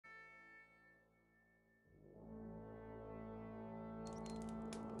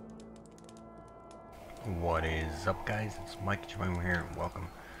What is up, guys? It's Meikitatakurin here, and welcome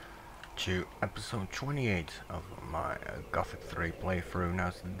to episode 28 of my Gothic 3 playthrough.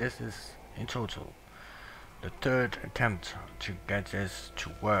 Now, this is, in total, the third attempt to get this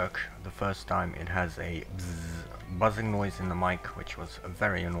to work. The first time it has a buzzing noise in the mic, which was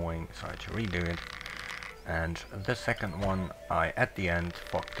very annoying, so I had to redo it. And the second one, I, at the end,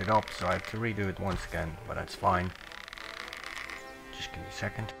 fucked it up, so I have to redo it once again, but that's fine. Just give me a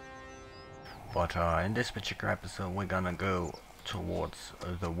second. But in this particular episode we're gonna go towards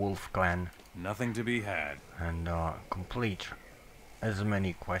the Wolf Clan. Nothing to be had. And complete as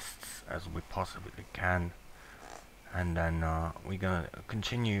many quests as we possibly can. And then we're gonna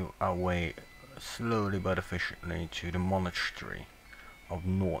continue our way slowly but efficiently to the Monastery of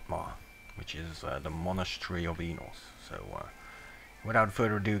Nordmar, which is the Monastery of Enos. So without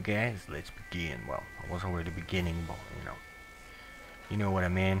further ado, guys, let's begin. Well, I was already beginning, but you know what I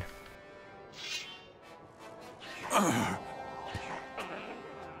mean.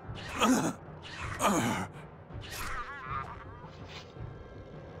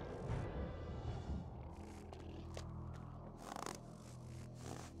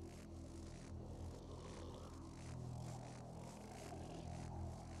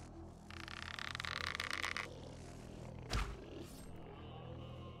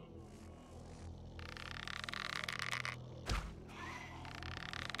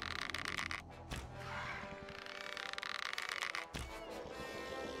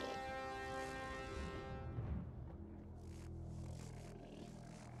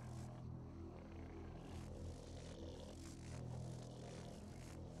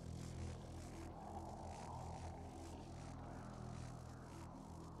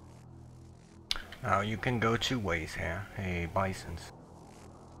 Now you can go two ways here. Hey, bisons.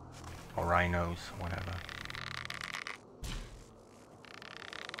 Or rhinos, whatever.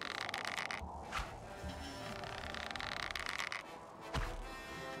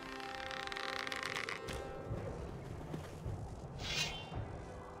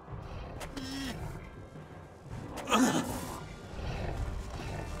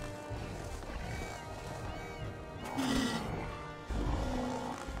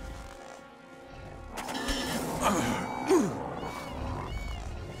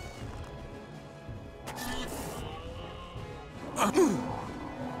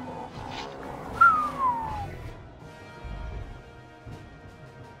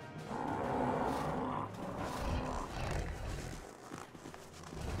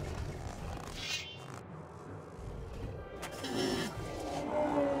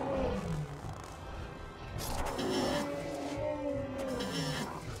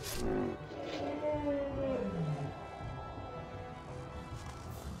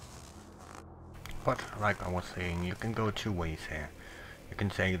 But like I was saying, you can go two ways here. You can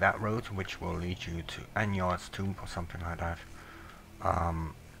take that road, which will lead you to Anyar's tomb or something like that,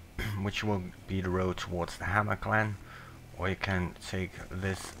 which will be the road towards the Hammer Clan, or you can take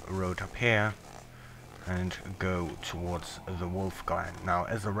this road up here and go towards the Wolf Clan. Now,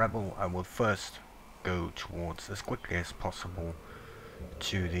 as a rebel, I will first go towards, as quickly as possible,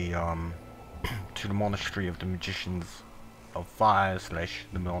 to the to the Monastery of the Magicians of Fire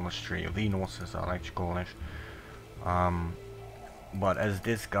 / the Monastery of Enos, as I like to call it. But as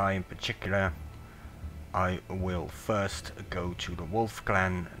this guy in particular, I will first go to the Wolf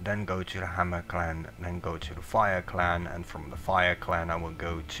Clan, then go to the Hammer Clan, then go to the Fire Clan, and from the Fire Clan I will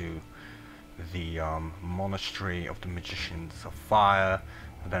go to the Monastery of the Magicians of Fire,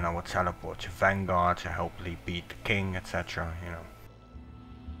 and then I will teleport to Vanguard to help beat the king, etc.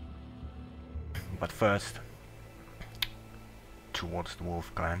 But first, towards the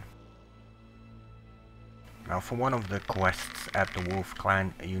Wolf Clan. Now, for one of the quests at the Wolf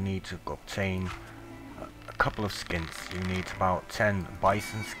Clan, you need to obtain a couple of skins. You need about 10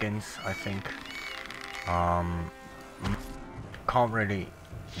 bison skins, I think. Can't really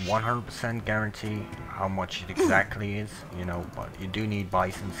 100% guarantee how much it exactly is, but you do need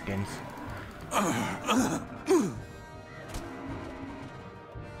bison skins.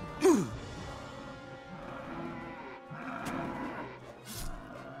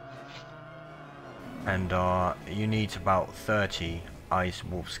 And you need about 30 ice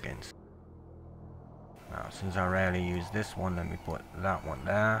wolf skins. Now, since I rarely use this one, let me put that one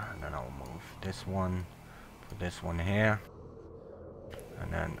there, and then I'll move this one, put this one here,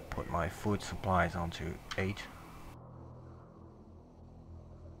 and then put my food supplies onto 8.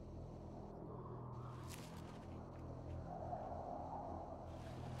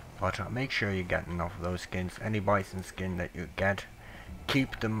 But make sure you get enough of those skins. Any bison skin that you get,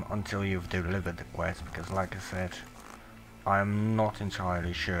 keep them until you've delivered the quest, because like I said, I'm not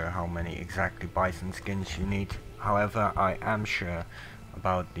entirely sure how many exactly bison skins you need. However, I am sure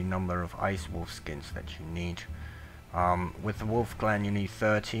about the number of ice wolf skins that you need. With the wolf clan you need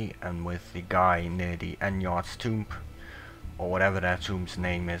 30, and with the guy near the Enyard's tomb, or whatever that tomb's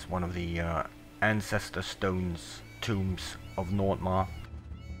name is, one of the ancestor stones tombs of Nordmar.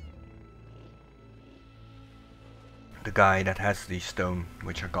 The guy that has the stone,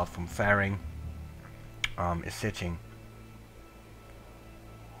 which I got from Faring, is sitting.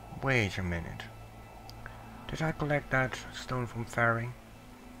 Wait a minute. Did I collect that stone from Faring?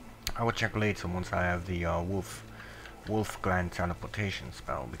 I will check later once I have the wolf clan teleportation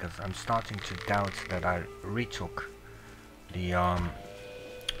spell, because I'm starting to doubt that I retook the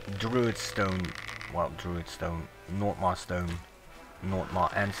Druid stone, Nordmar stone,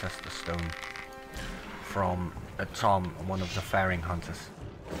 Nordmar ancestor stone from Tom, one of the Faring hunters.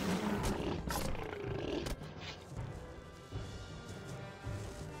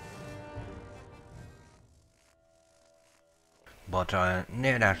 But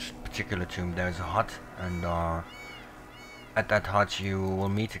near that particular tomb there's a hut, and at that hut you will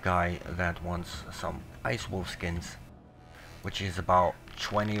meet a guy that wants some ice wolf skins, which is about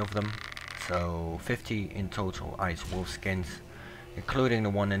 20 of them, so 50 in total ice wolf skins, including the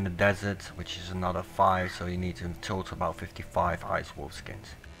one in the desert, which is another 5, so you need in total about 55 ice wolf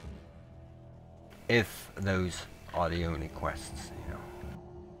skins. If those are the only quests, you know.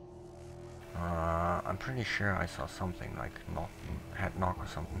 I'm pretty sure I saw something like head knock or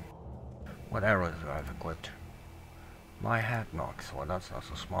something. What arrows do I have equipped? My head knocks, well that's not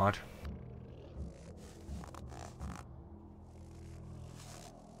so smart.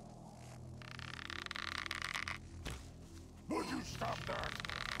 Will you stop that?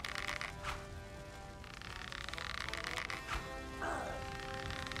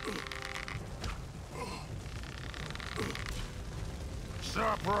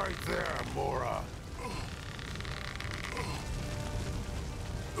 Stop right there, Mora.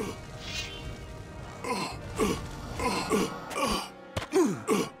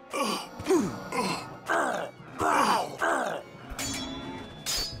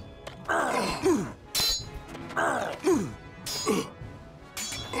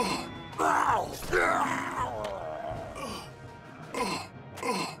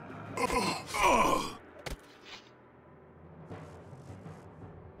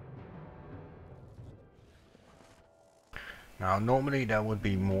 Now normally there would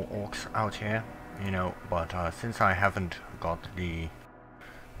be more orcs out here, you know, but since I haven't got the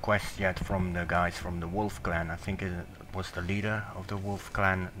quest yet from the guys from the wolf clan, I think it was the leader of the wolf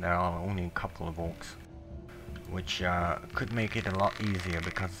clan, there are only a couple of orcs, which could make it a lot easier,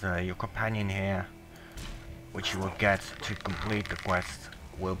 because your companion here, which you will get to complete the quest,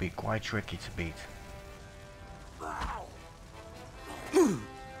 will be quite tricky to beat.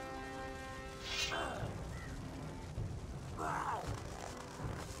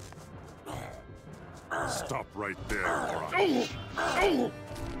 Stop right there, Mora.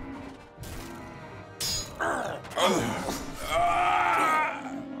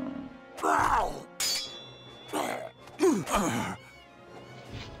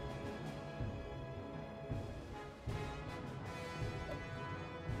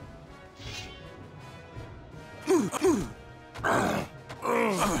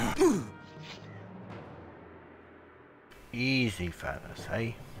 Easy fellas,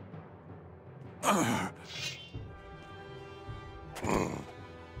 hey?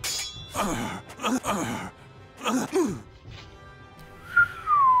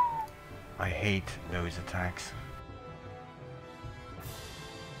 I hate those attacks.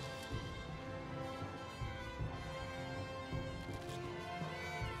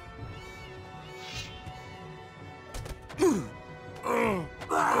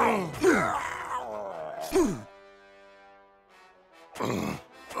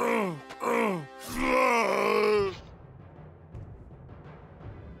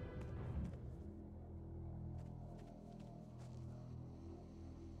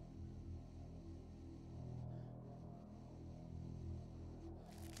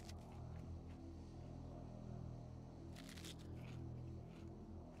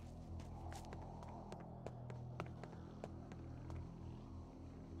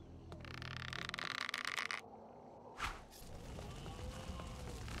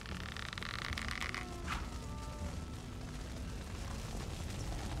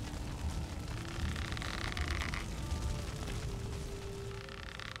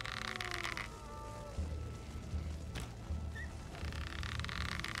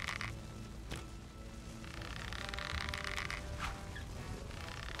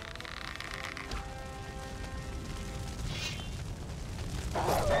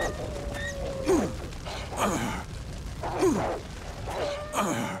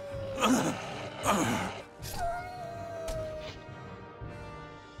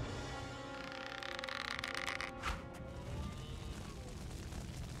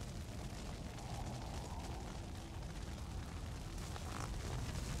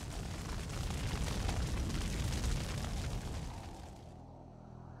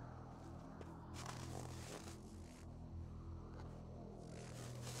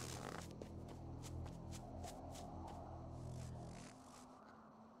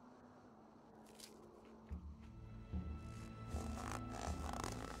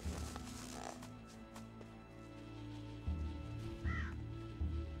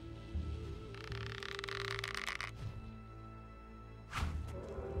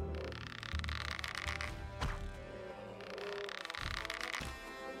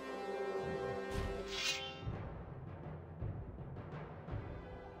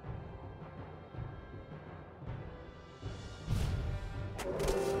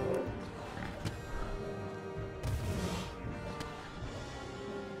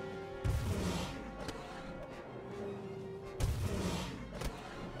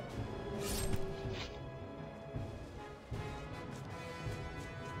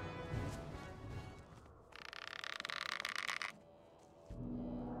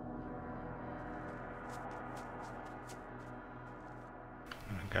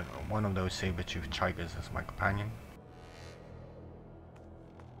 get one of those saber-toothed tigers as my companion.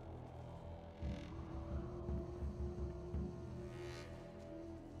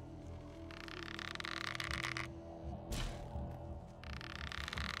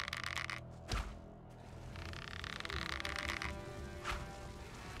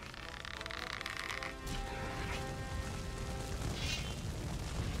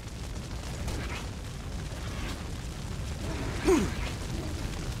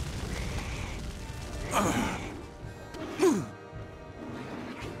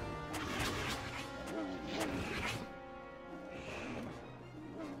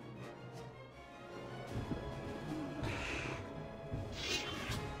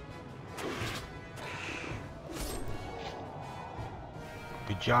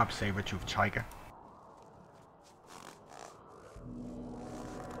 Good job, saber-toothed tiger.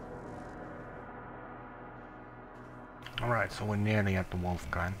 Alright, so we're nearly at the wolf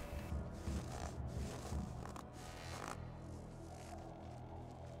clan.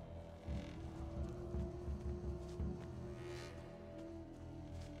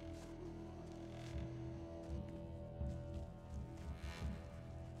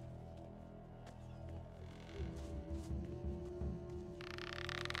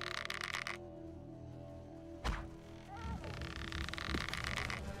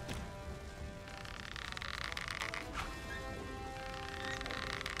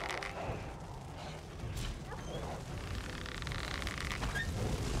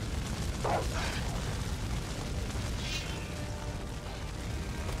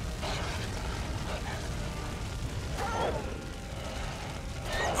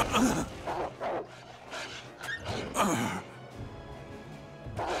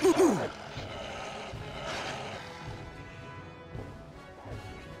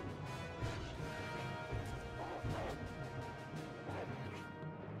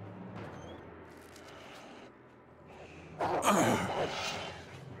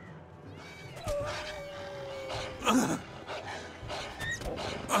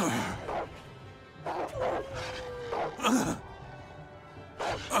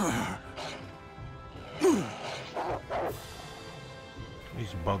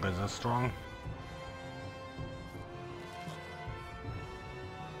 These buggers are strong.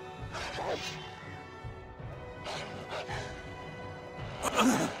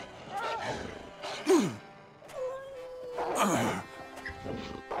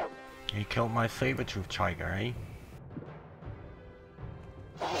 He killed my saber-toothed tiger, eh?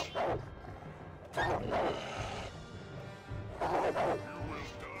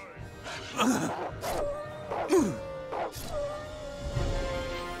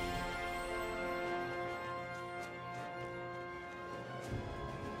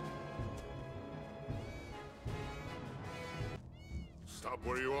 Stop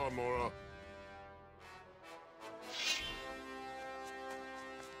where you are, Mora.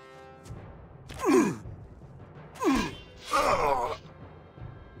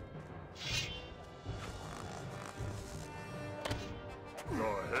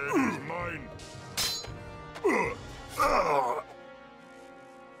 Your head is mine.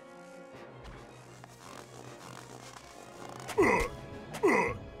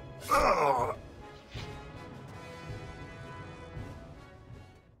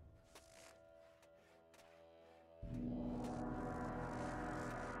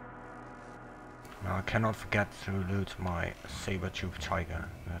 Now I cannot forget to loot my saber-toothed tiger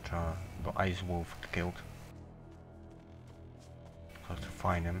that the ice wolf killed. So to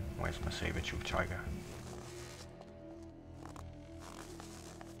find him, where's my saber-toothed tiger?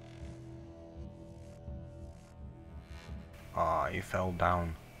 Ah, he fell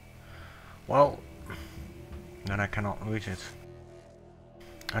down. Well, then I cannot loot it.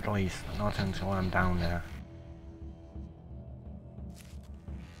 At least, not until I'm down there.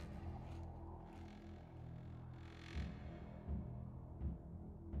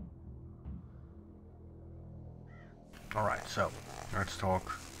 Alright, so let's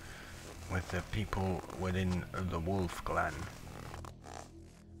talk with the people within the wolf clan.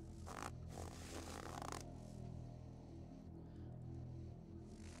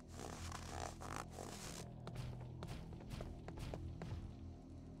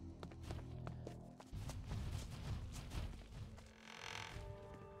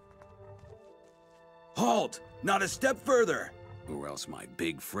 Halt! Not a step further! Or else my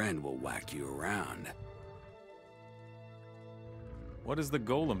big friend will whack you around. What is the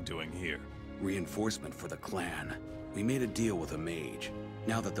golem doing here? Reinforcement for the clan. We made a deal with a mage.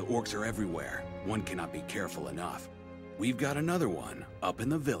 Now that the orcs are everywhere, one cannot be careful enough. We've got another one up in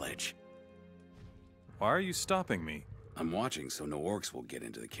the village. Why are you stopping me? I'm watching so no orcs will get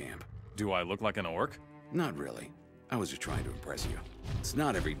into the camp. Do I look like an orc? Not really. I was just trying to impress you. It's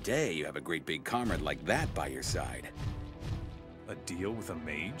not every day you have a great big comrade like that by your side. A deal with a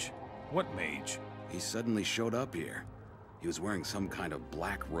mage? What mage? He suddenly showed up here. He was wearing some kind of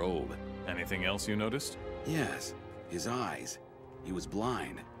black robe. Anything else you noticed? Yes, his eyes. He was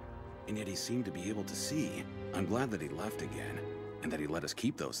blind, and yet he seemed to be able to see. I'm glad that he left again, and that he let us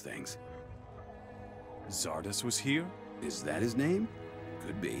keep those things. Zardas was here? Is that his name?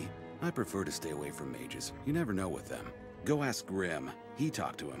 Could be. I prefer to stay away from mages. You never know with them. Go ask Grim. He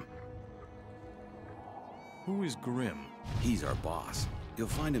talked to him. Who is Grim? He's our boss. You'll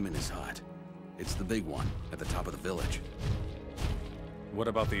find him in his hut. It's the big one, at the top of the village. What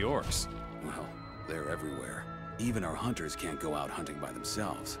about the orcs? Well, they're everywhere. Even our hunters can't go out hunting by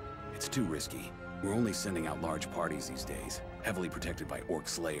themselves. It's too risky. We're only sending out large parties these days, heavily protected by Orc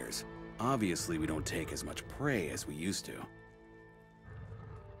Slayers. Obviously, we don't take as much prey as we used to.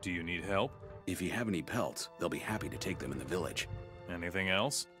 Do you need help? If you have any pelts, they'll be happy to take them in the village. Anything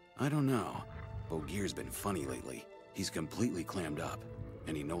else? I don't know. Bogir's been funny lately. He's completely clammed up,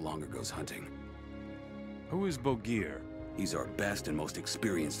 and he no longer goes hunting. Who is Bogir? He's our best and most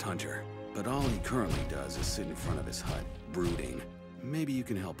experienced hunter, but all he currently does is sit in front of his hut, brooding. Maybe you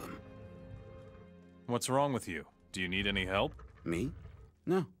can help him. What's wrong with you? Do you need any help? Me?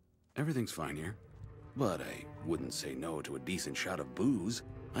 No, everything's fine here. But I wouldn't say no to a decent shot of booze.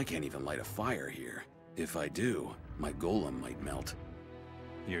 I can't even light a fire here. If I do, my golem might melt.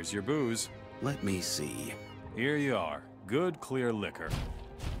 Here's your booze. Let me see. Here you are. Good, clear liquor.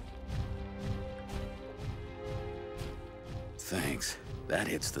 Thanks. That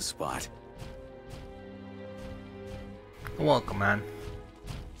hits the spot. You're welcome, man.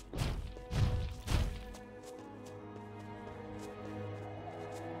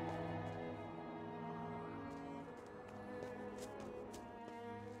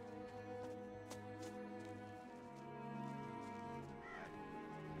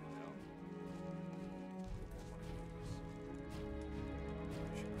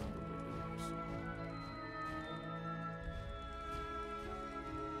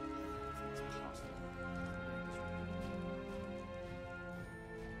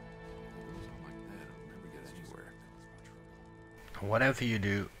 Whatever you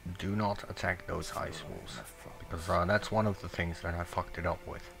do, do not attack those ice wolves, because that's one of the things that I fucked it up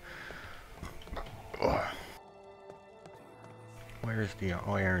with. Ugh. Where is the...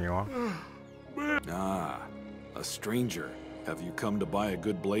 oh, here you are. Ah, a stranger. Have you come to buy a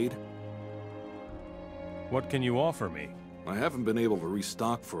good blade? What can you offer me? I haven't been able to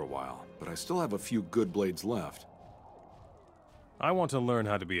restock for a while, but I still have a few good blades left. I want to learn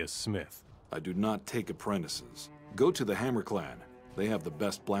how to be a smith. I do not take apprentices. Go to the Hammer Clan. They have the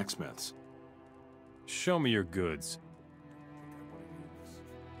best blacksmiths. Show me your goods.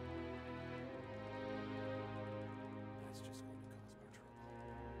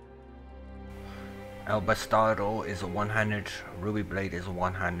 El Bastardo is a one-handed, Ruby Blade is a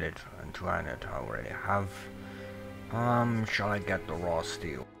one-handed, and two-handed I already have. Shall I get the raw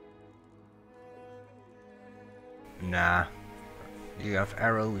steel? Nah. Do you have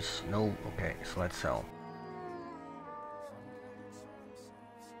arrows? No? Okay, so let's sell.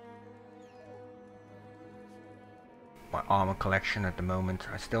 My armor collection at the moment.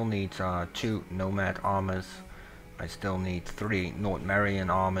 I still need 2 Nomad armors. I still need 3 Nordmarian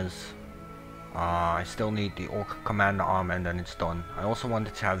armors. I still need the Orc Commander armor, and then it's done. I also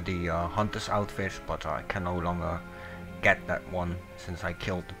wanted to have the Hunter's outfit, but I can no longer get that one since I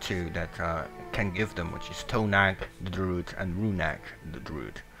killed the 2 that can give them, which is Tonag the Druid and Runag the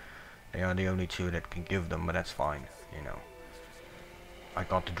Druid. They are the only 2 that can give them, but that's fine, you know. I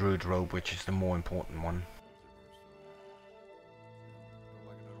got the Druid robe, which is the more important one.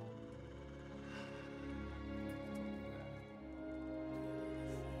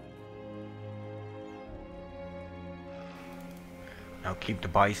 Now keep the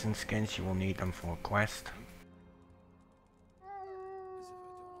bison skins, you will need them for a quest.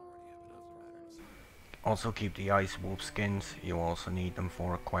 Also keep the ice wolf skins, you also need them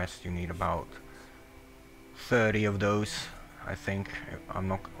for a quest. You need about 30 of those, I think. I'm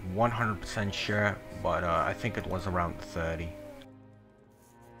not 100% sure, but I think it was around 30.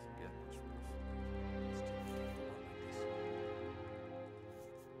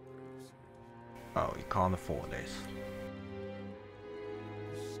 Oh, you can't afford this.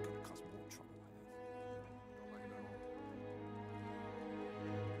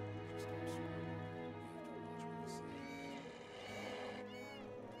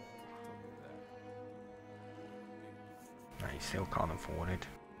 Still can't afford it.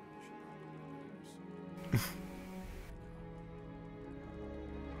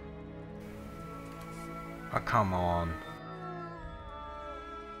 Oh, come on.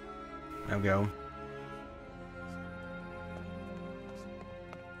 There we go.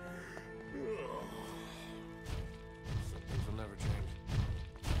 Things will never change.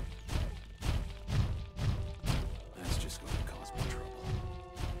 That's just going to cause more trouble.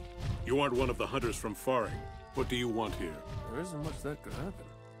 You aren't one of the hunters from Faring. What do you want here? There isn't much that could happen.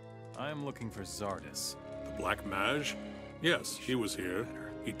 I am looking for Zardis. The Black Mage? Yes, he was here.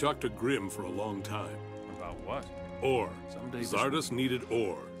 He talked to Grimm for a long time. About what? Ore. Someday Zardis needed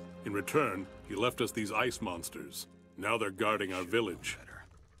ore. In return, he left us these ice monsters. Now they're guarding our village.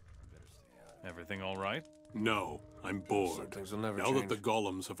 Everything all right? No, I'm bored. things will never Now that the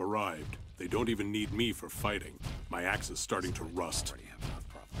golems have arrived, they don't even need me for fighting. My axe is starting to rust. already have enough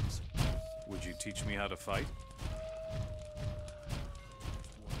problems. Would you teach me how to fight?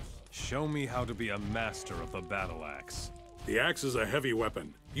 Show me how to be a master of the battle axe. The axe is a heavy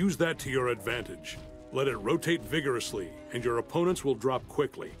weapon. Use that to your advantage. Let it rotate vigorously, and your opponents will drop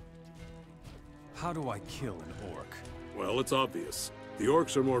quickly. How do I kill an orc? Well, it's obvious. The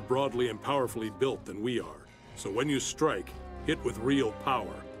orcs are more broadly and powerfully built than we are. So when you strike, hit with real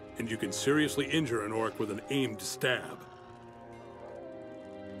power, and you can seriously injure an orc with an aimed stab.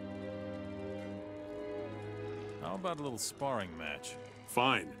 How about a little sparring match?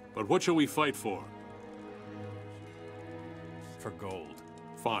 Fine, but what shall we fight for? For gold.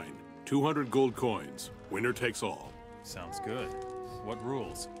 Fine, 200 gold coins. Winner takes all. Sounds good. What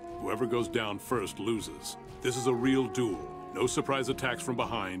rules? Whoever goes down first loses. This is a real duel. No surprise attacks from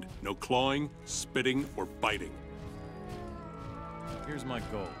behind, no clawing, spitting, or biting. Here's my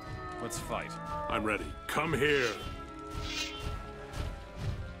gold. Let's fight. I'm ready. Come here!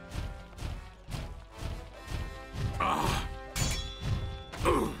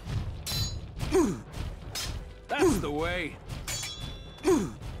 That's the way.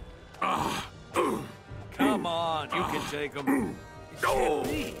 Come on, you can take them.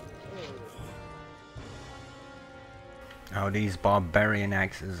 Now these barbarian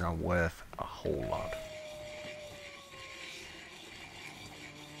axes are worth a whole lot.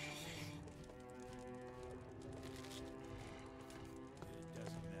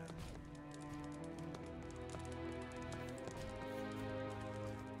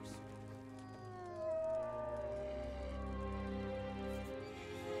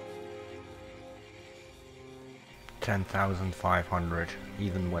 $10,500,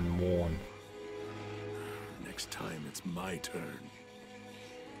 even when worn. Next time, it's my turn.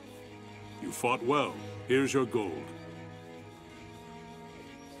 You fought well. Here's your gold.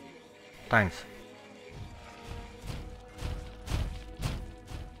 Thanks.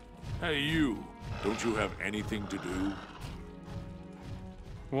 Hey, you. Don't you have anything to do?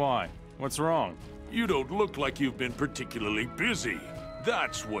 Why? What's wrong? You don't look like you've been particularly busy.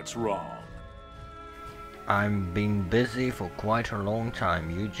 That's what's wrong. I've been busy for quite a long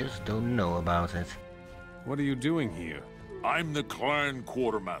time. You just don't know about it. What are you doing here? I'm the clan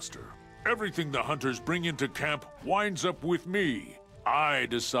quartermaster. Everything the hunters bring into camp winds up with me. I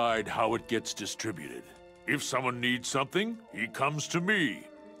decide how it gets distributed. If someone needs something, he comes to me.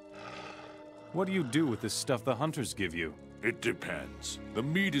 What do you do with the stuff the hunters give you? It depends. The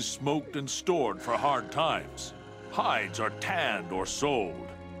meat is smoked and stored for hard times. Hides are tanned or sold.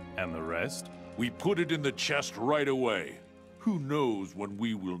 And the rest? We put it in the chest right away. Who knows when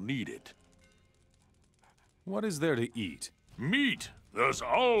we will need it? What is there to eat? Meat! There's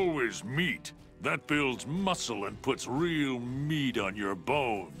always meat. That builds muscle and puts real meat on your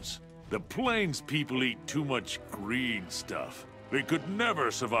bones. The plains people eat too much green stuff. They could never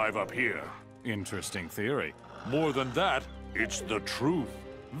survive up here. Interesting theory. More than that, it's the truth.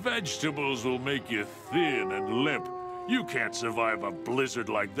 Vegetables will make you thin and limp. You can't survive a blizzard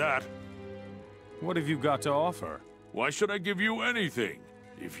like that. What have you got to offer? Why should I give you anything?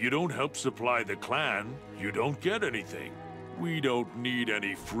 If you don't help supply the clan, you don't get anything. We don't need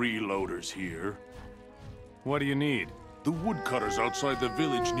any freeloaders here. What do you need? The woodcutters outside the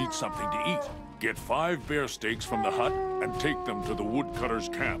village need something to eat. Get 5 bear steaks from the hut and take them to the woodcutters'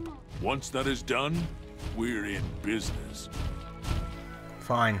 camp. Once that is done, we're in business.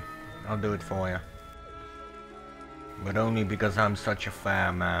 Fine, I'll do it for you. But only because I'm such a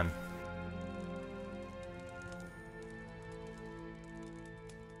fair man.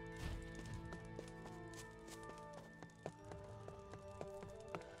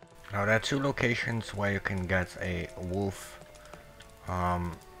 Now there are 2 locations where you can get a wolf,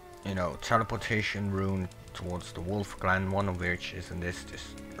 teleportation rune towards the wolf clan. One of which is in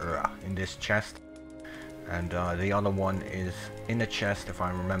this chest, and the other one is in the chest, if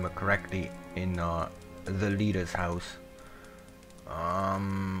I remember correctly, in the leader's house.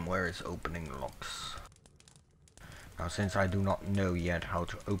 Where is opening locks? Now, since I do not know yet how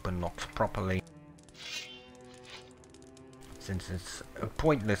to open locks properly, since it's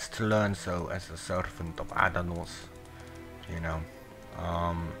pointless to learn so as a servant of Adanos, you know,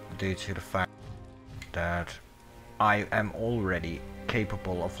 due to the fact that I am already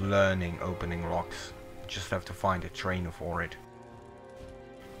capable of learning opening locks, just have to find a trainer for it,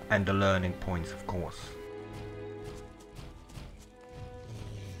 and the learning points, of course.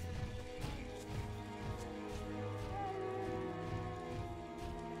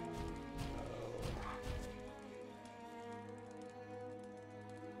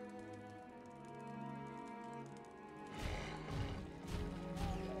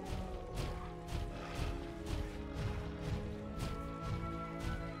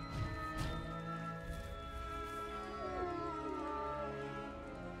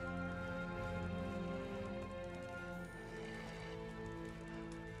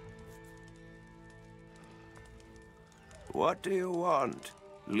 What do you want?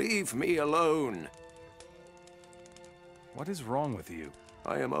 Leave me alone. What is wrong with you?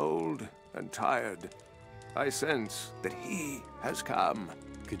 I am old and tired. I sense that he has come.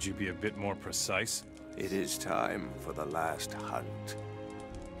 Could you be a bit more precise? It is time for the last hunt.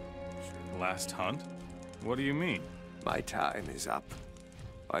 Last hunt? What do you mean? My time is up.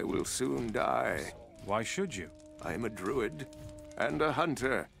 I will soon die. Why should you? I am a druid and a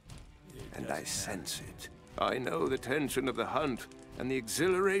hunter, and I sense it. I know the tension of the hunt and the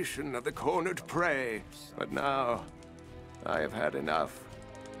exhilaration of the cornered prey. But now, I have had enough.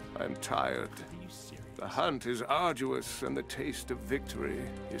 I am tired. The hunt is arduous and the taste of victory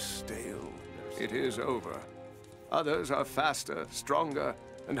is stale. It is over. Others are faster, stronger,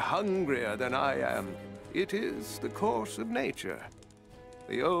 and hungrier than I am. It is the course of nature.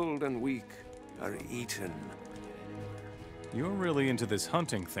 The old and weak are eaten. You're really into this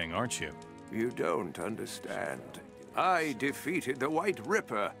hunting thing, aren't you? You don't understand. I defeated the White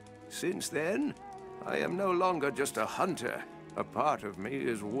Ripper. Since then, I am no longer just a hunter. A part of me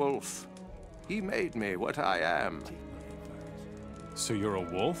is wolf. He made me what I am. So you're a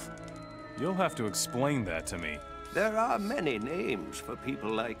wolf? You'll have to explain that to me. There are many names for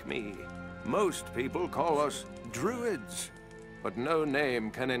people like me. Most people call us Druids. But no name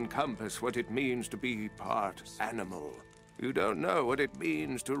can encompass what it means to be part animal. You don't know what it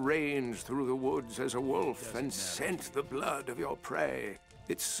means to range through the woods as a wolf and scent the blood of your prey.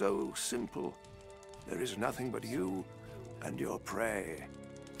 It's so simple. There is nothing but you and your prey.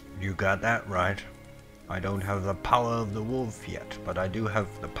 You got that right. I don't have the power of the wolf yet, but I do have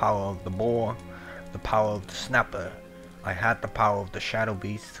the power of the boar, the power of the snapper. I had the power of the shadow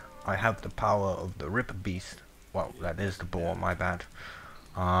beast. I have the power of the ripper beast. Well, that is the boar, my bad.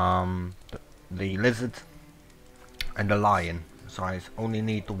 The lizard and the lion. So I only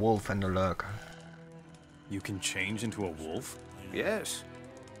need the wolf and the lurker. You can change into a wolf? Yes.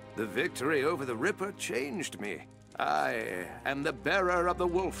 The victory over the Ripper changed me. I am the bearer of the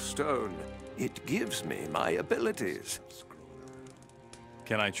Wolf Stone. It gives me my abilities.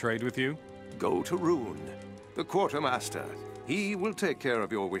 Can I trade with you? Go to Rune, the quartermaster. He will take care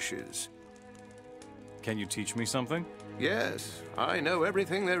of your wishes. Can you teach me something? Yes, I know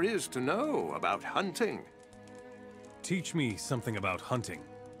everything there is to know about hunting. Teach me something about hunting.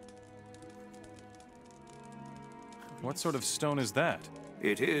 What sort of stone is that?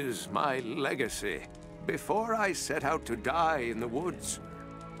 It is my legacy. Before I set out to die in the woods,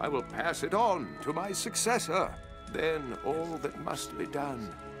 I will pass it on to my successor. Then all that must be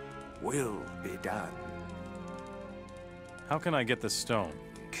done will be done. How can I get the stone?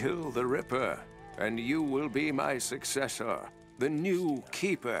 Kill the Ripper, and you will be my successor, the new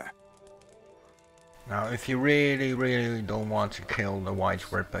keeper. Now, if you really don't want to kill the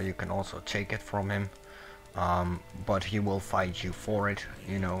White Ripper, you can also take it from him. But he will fight you for it.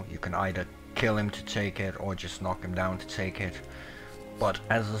 You know, you can either kill him to take it or just knock him down to take it. But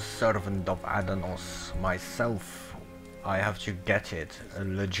as a servant of Adanos myself, I have to get it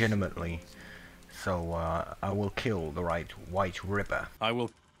legitimately. So I will kill the White Ripper. I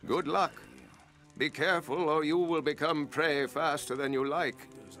will. Good luck. Be careful or you will become prey faster than you like.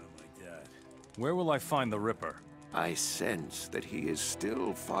 Where will I find the Ripper? I sense that he is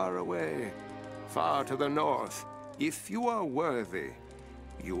still far away, far to the north. If you are worthy,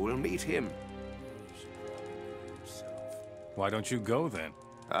 you will meet him. Why don't you go then?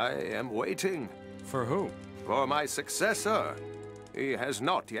 I am waiting. For who? For my successor. He has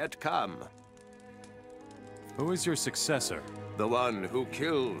not yet come. Who is your successor? The one who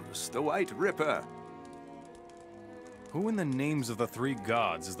kills the White Ripper. Who in the names of the three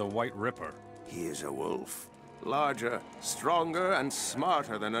gods is the White Ripper? He is a wolf. Larger, stronger, and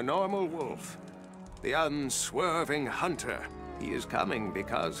smarter than a normal wolf. the unswerving hunter. He is coming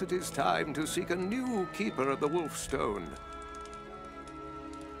because it is time to seek a new keeper of the Wolfstone.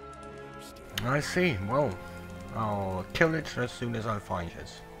 I see. Well, I'll kill it as soon as I find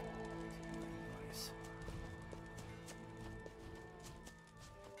it.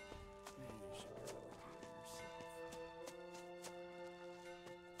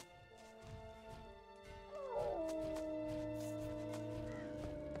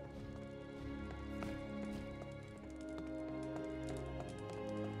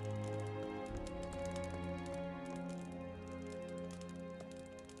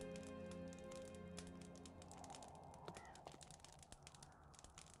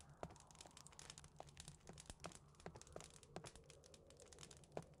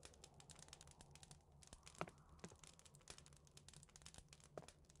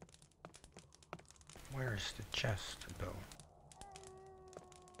 Where's the chest, though?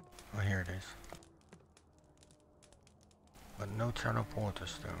 Oh, here it is. But no teleporter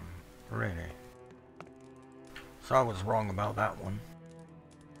stone. Really? So I was wrong about that one.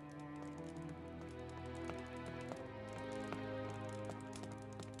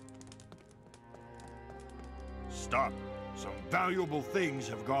 Stop. Some valuable things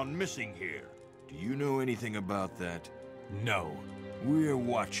have gone missing here. Do you know anything about that? No. We're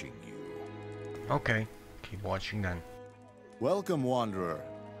watching you. Okay, keep watching then. Welcome, Wanderer.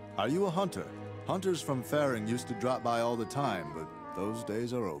 Are you a hunter? Hunters from Faring used to drop by all the time, but those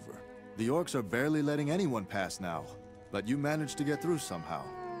days are over. The orcs are barely letting anyone pass now, but you managed to get through somehow.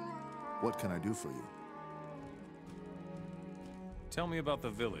 What can I do for you? Tell me about the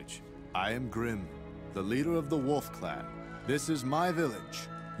village. I am Grim, the leader of the Wolf Clan. This is my village.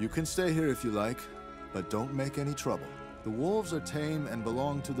 You can stay here if you like, but don't make any trouble. The wolves are tame and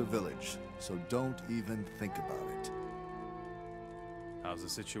belong to the village, so don't even think about it. How's the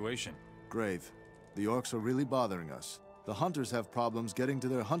situation? Grave. The orcs are really bothering us. The hunters have problems getting to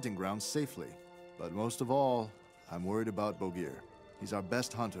their hunting grounds safely. But most of all, I'm worried about Bogir. He's our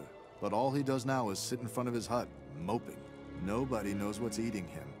best hunter, but all he does now is sit in front of his hut, moping. Nobody knows what's eating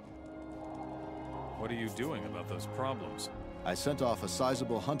him. What are you doing about those problems? I sent off a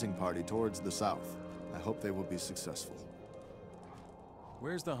sizable hunting party towards the south. I hope they will be successful.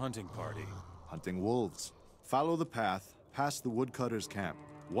 Where's the hunting party? Hunting wolves. Follow the path, past the woodcutter's camp.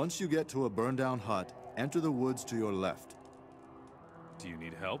 Once you get to a burned-down hut, enter the woods to your left. Do you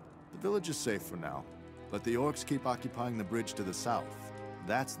need help? The village is safe for now, but the orcs keep occupying the bridge to the south.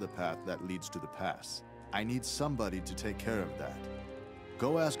 That's the path that leads to the pass. I need somebody to take care of that.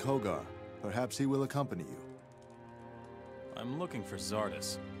 Go ask Hogar. Perhaps he will accompany you. I'm looking for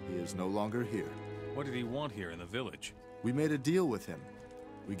Zardis. He is no longer here. What did he want here in the village? We made a deal with him.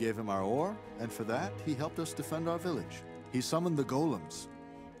 We gave him our ore, and for that, he helped us defend our village. He summoned the golems.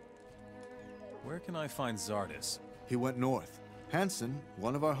 Where can I find Zardis? He went north. Hansen,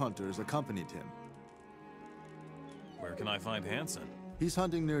 one of our hunters, accompanied him. Where can I find Hansen? He's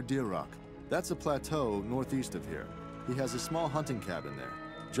hunting near Deer Rock. That's a plateau northeast of here. He has a small hunting cabin there.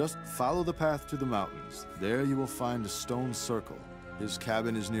 Just follow the path to the mountains. There you will find a stone circle. His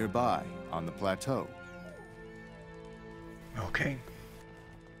cabin is nearby, on the plateau. Okay.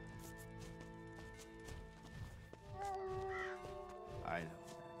 I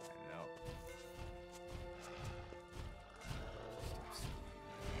know.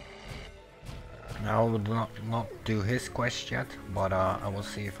 I will not do his quest yet, but I will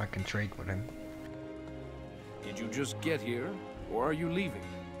see if I can trade with him. Did you just get here, or are you leaving?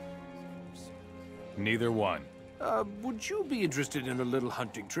 Neither one. Would you be interested in a little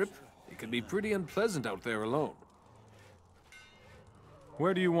hunting trip? It can be pretty unpleasant out there alone.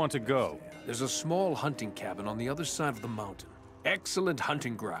 Where do you want to go? There's a small hunting cabin on the other side of the mountain. Excellent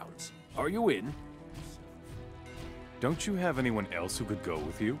hunting grounds. Are you in? Don't you have anyone else who could go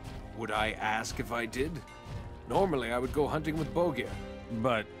with you? Would I ask if I did? Normally I would go hunting with Bogir.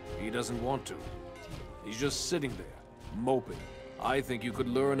 But He doesn't want to. He's just sitting there, moping. I think you could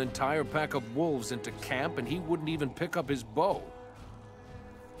lure an entire pack of wolves into camp and he wouldn't even pick up his bow.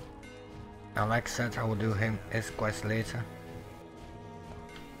 Now, like I said, I will do his quest later.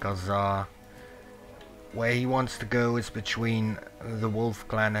 Because where he wants to go is between the Wolf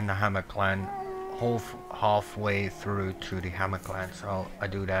Clan and the Hammer Clan. Halfway through to the Hammer Clan, so I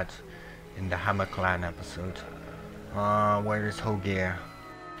do that in the Hammer Clan episode. Where is Hogar?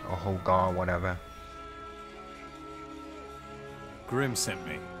 Or Hogar, whatever. Grim sent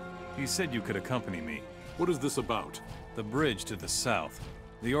me. He said you could accompany me. What is this about? The bridge to the south.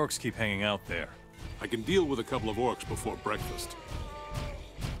 The orcs keep hanging out there. I can deal with a couple of orcs before breakfast.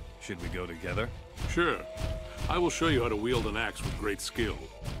 Should we go together? Sure. I will show you how to wield an axe with great skill.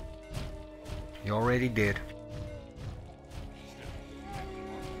 You already did.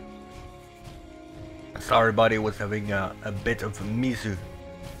 Sorry, buddy, was having a bit of misu.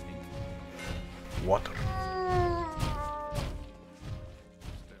 Water.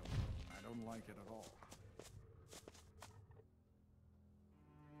 I don't like it at all.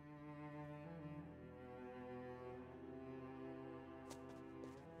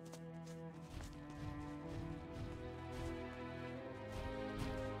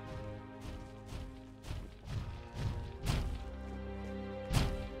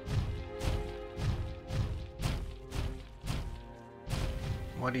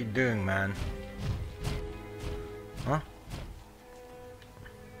 What are you doing, man? Huh?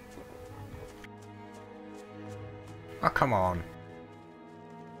 Oh, come on.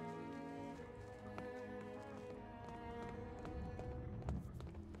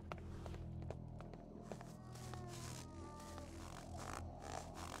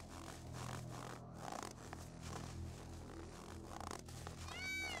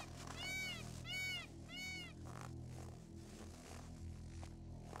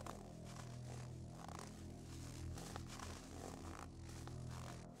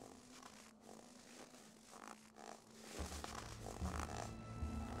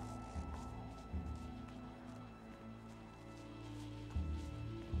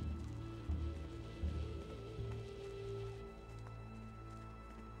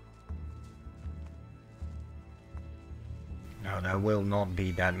 Now there will not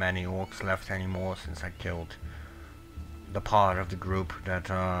be that many orcs left anymore since I killed the part of the group that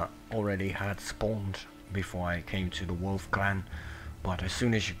already had spawned before I came to the wolf clan. But as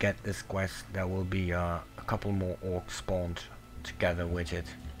soon as you get this quest, there will be a couple more orcs spawned together with it.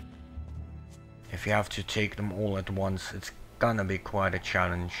 If you have to take them all at once, it's gonna be quite a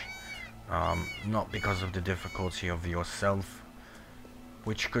challenge. Not because of the difficulty of yourself,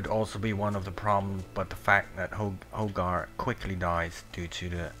 which could also be one of the problems, but the fact that Hogar quickly dies due to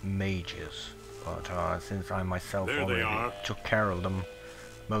the mages. But since I myself already took care of them,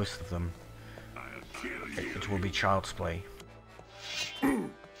 most of them, it will be child's play.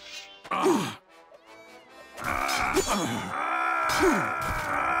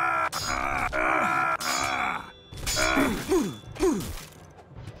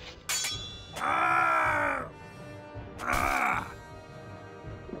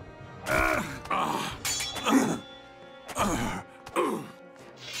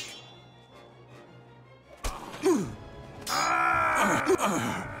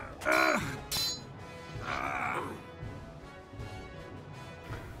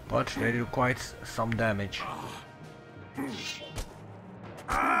 But they do quite some damage.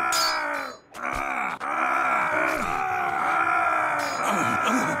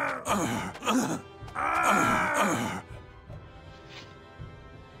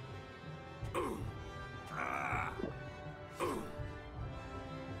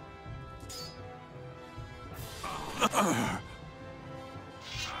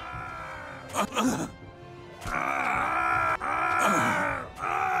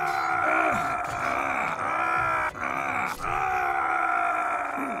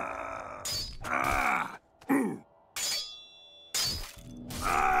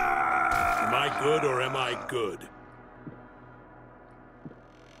 Am I good or am I good?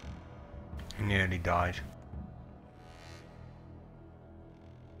 He nearly died.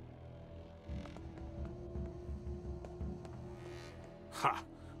 Ha!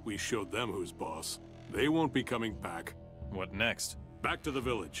 We showed them who's boss. They won't be coming back. What next? Back to the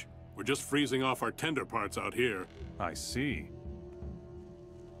village. We're just freezing off our tender parts out here. I see.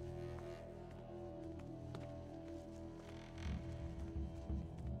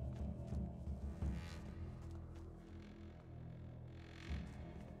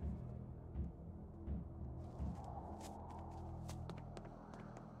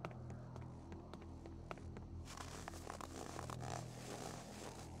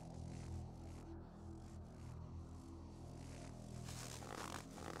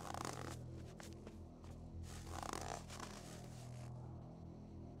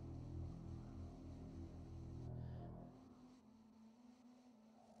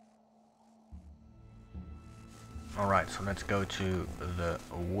 Alright, so let's go to the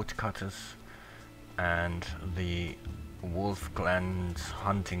woodcutters and the wolf clan's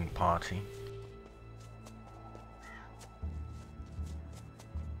hunting party.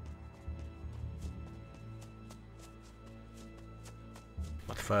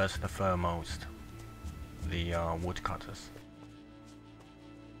 But first and foremost, the woodcutters.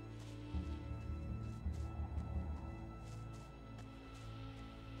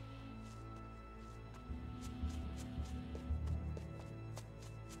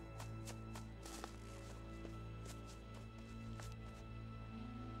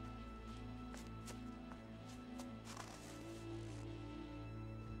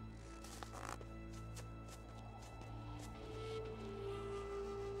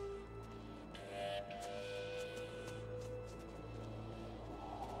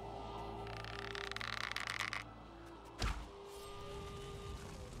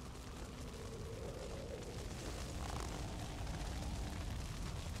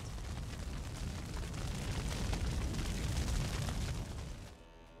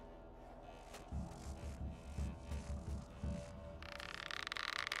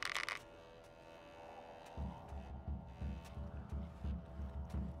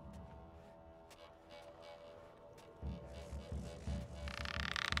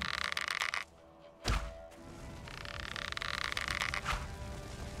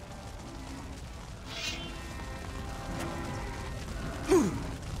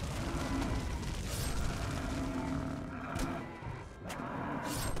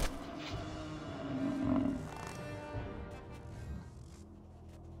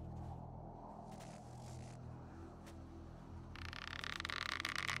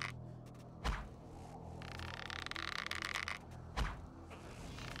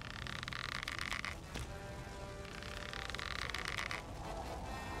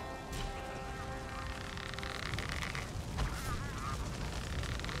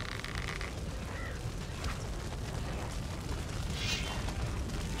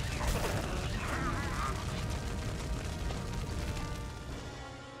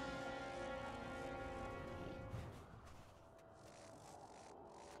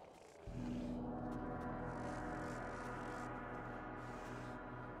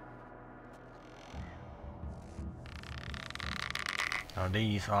 Now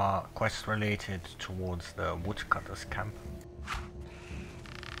these are quests related towards the woodcutters camp.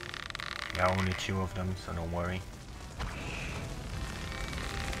 There are only 2 of them, so don't worry.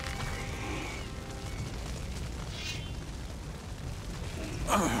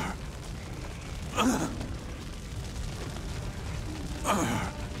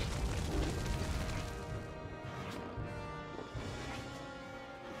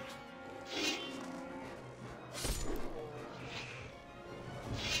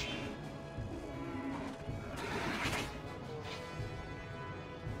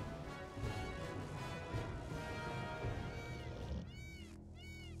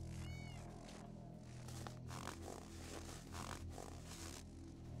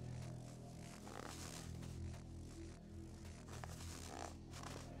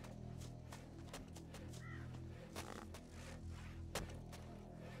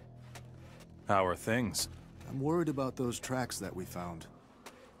 How are things? I'm worried about those tracks that we found.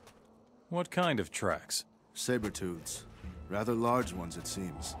 What kind of tracks? Saber-tooths. Rather large ones, it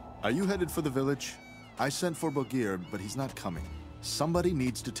seems. Are you headed for the village? I sent for Bogir, but he's not coming. Somebody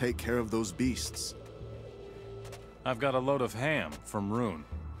needs to take care of those beasts. I've got a load of ham from Rune.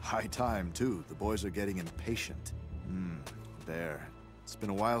 High time, too. The boys are getting impatient. There. It's been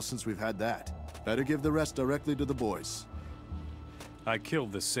a while since we've had that. Better give the rest directly to the boys. I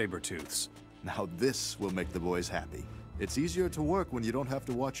killed the saber-tooths. Now this will make the boys happy. It's easier to work when you don't have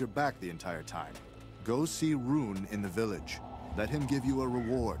to watch your back the entire time. Go see Rune in the village. Let him give you a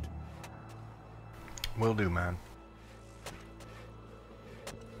reward. Will do, man.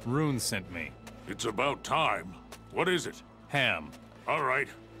 Rune sent me. It's about time. What is it? Ham. All right,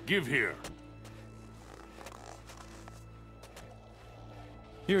 give here.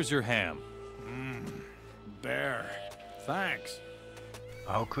 Here's your ham. Bear. Thanks.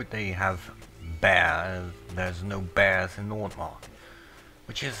 How could they have bear? There's no bears in Nordmark.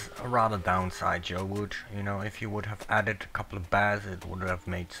 Which is a rather downside, JoWooD. You know, if you would have added a couple of bears, it would have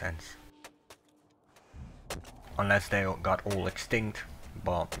made sense. Unless they got all extinct,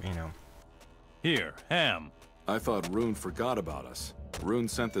 but, you know. Here, ham. I thought Rune forgot about us. Rune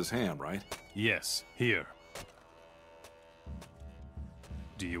sent this ham, right? Yes, here.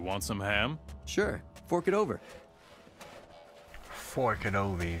 Do you want some ham? Sure. Fork it over. Fork it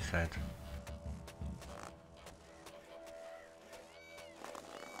over, he said.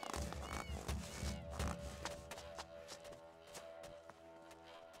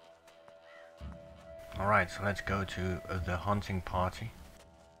 Alright, so let's go to the hunting party.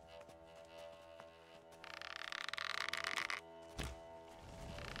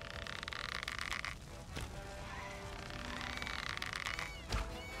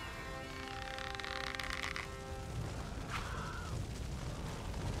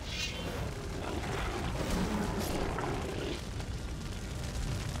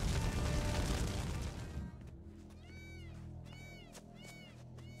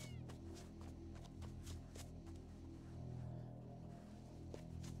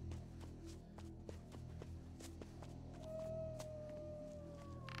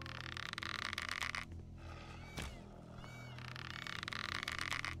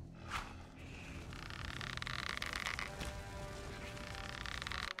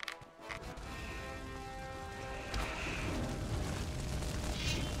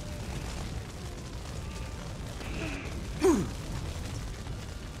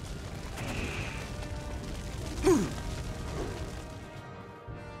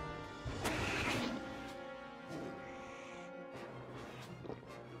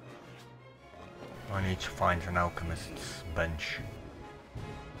 I need to find an alchemist's bench.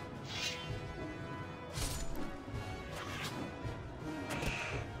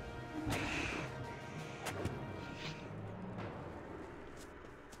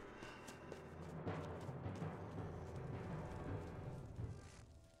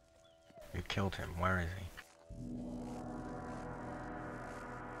 You killed him, where is he?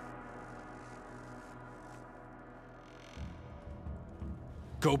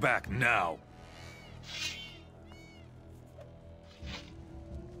 Go back now!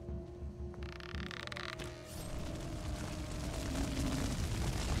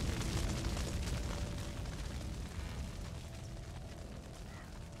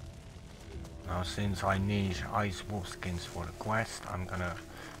 Now since I need ice wolf skins for the quest, I'm gonna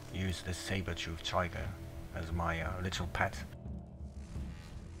use the saber-tooth tiger as my little pet.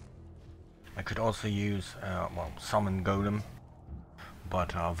 I could also use, well, summon golem,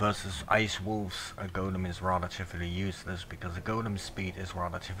 but versus ice wolves, a golem is relatively useless because the golem's speed is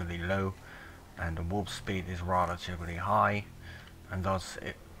relatively low and the wolf's speed is relatively high, and thus,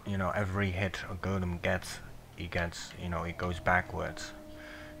 you know, every hit a golem gets he gets, you know, he goes backwards,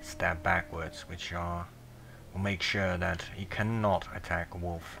 stab backwards, which will make sure that he cannot attack a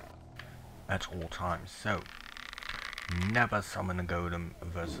wolf at all times. So never summon a golem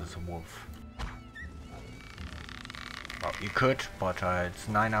versus a wolf. Well, you could, but it's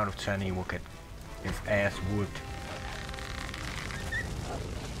 9 out of 10 he will get his ass whooped.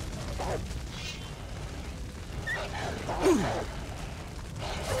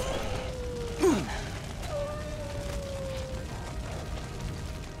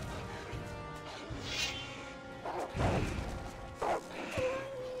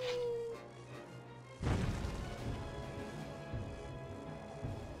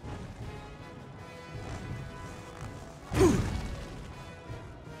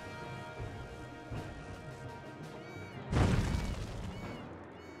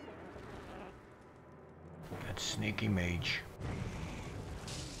 Sneaky mage.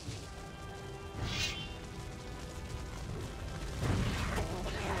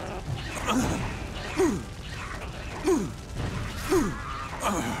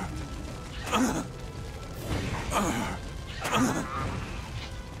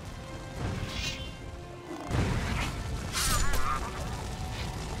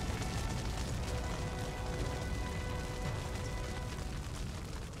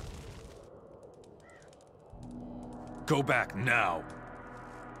 Go back now!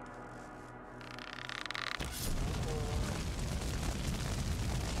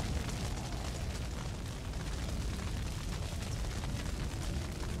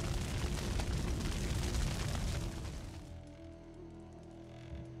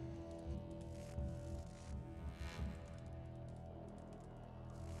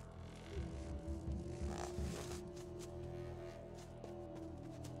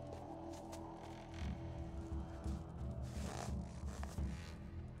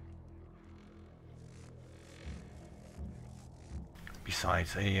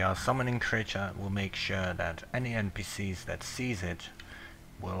 Besides, a summoning creature will make sure that any NPCs that sees it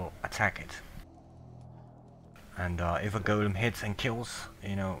will attack it. And if a golem hits and kills,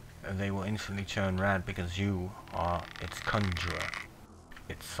 you know, they will instantly turn red because you are its conjurer,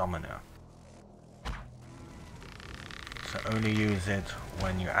 its summoner. So only use it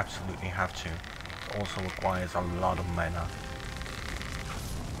when you absolutely have to. It also requires a lot of mana.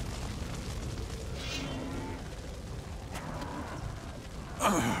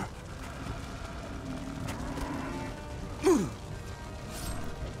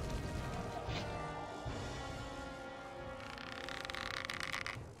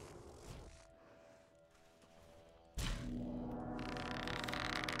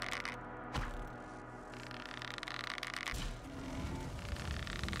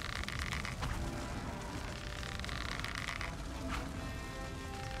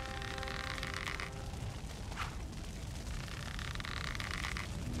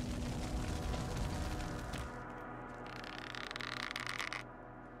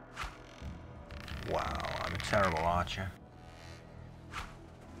 Wow, I'm a terrible archer.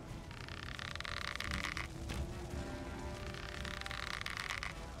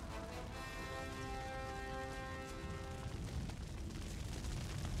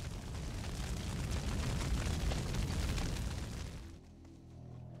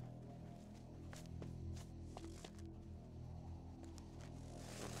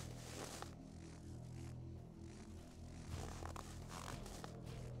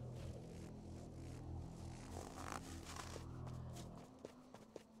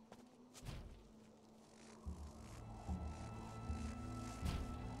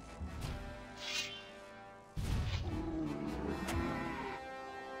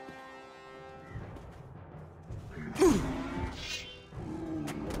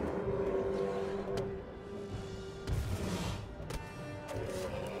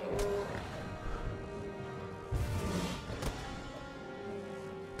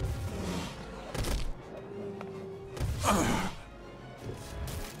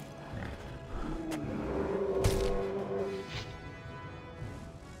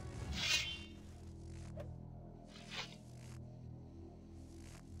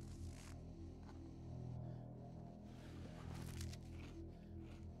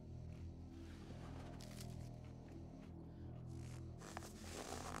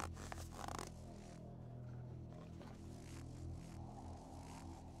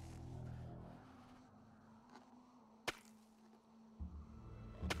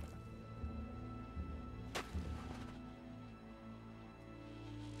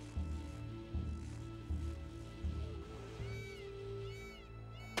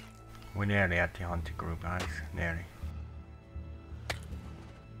 We're nearly at the hunter group, guys. Nearly.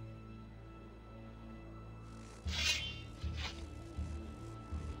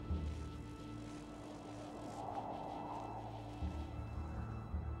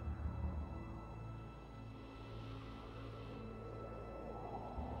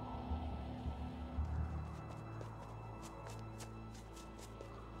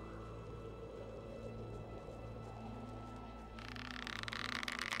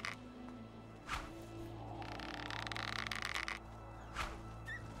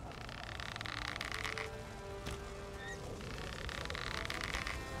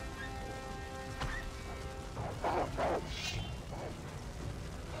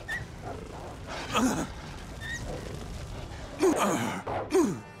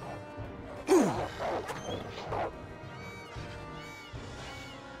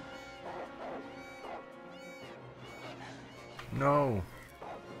 No.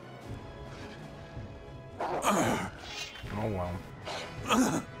 Oh well.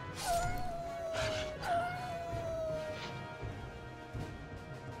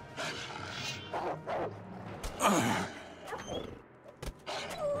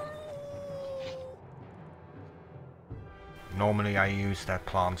 Normally I use that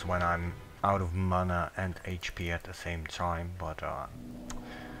plant when I'm out of mana and HP at the same time, but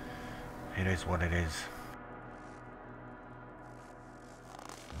it is what it is.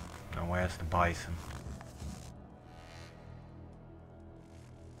 Now where's the bison?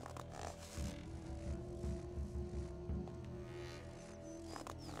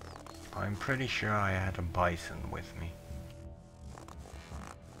 I'm pretty sure I had a bison with me.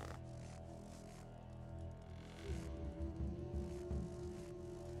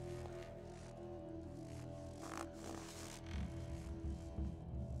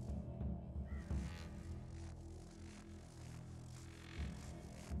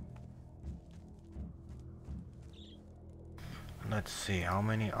 Let's see, how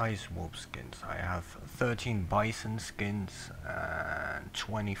many ice wolf skins? I have 13 bison skins and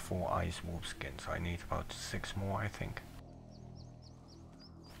 24 ice wolf skins. I need about 6 more, I think.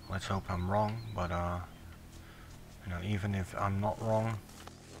 Let's hope I'm wrong, but you know, even if I'm not wrong,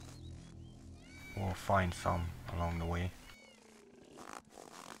 we'll find some along the way.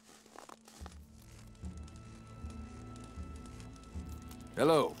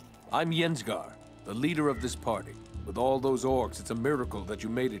 Hello, I'm Jensgar, the leader of this party. With all those orcs, it's a miracle that you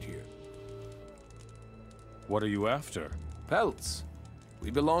made it here. What are you after? Pelts. We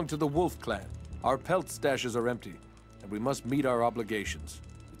belong to the Wolf clan. Our pelt stashes are empty, and we must meet our obligations.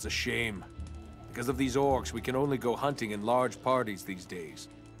 It's a shame. Because of these orcs, we can only go hunting in large parties these days.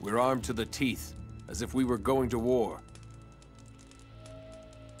 We're armed to the teeth, as if we were going to war.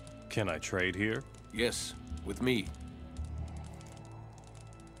 Can I trade here? Yes, with me.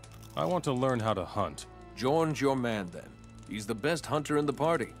 I want to learn how to hunt. Jorn's your man, then. He's the best hunter in the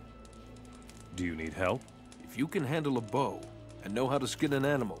party. Do you need help? If you can handle a bow and know how to skin an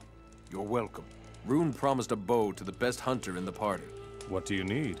animal, you're welcome. Rune promised a bow to the best hunter in the party. What do you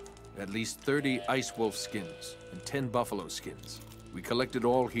need? At least 30 ice wolf skins and 10 buffalo skins. We collected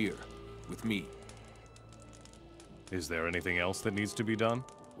all here, with me. Is there anything else that needs to be done?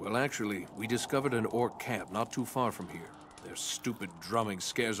 Well, actually, we discovered an orc camp not too far from here. Their stupid drumming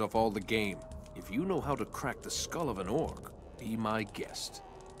scares off all the game. If you know how to crack the skull of an orc, be my guest.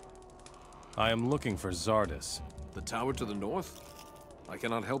 I am looking for Zardis. The tower to the north? I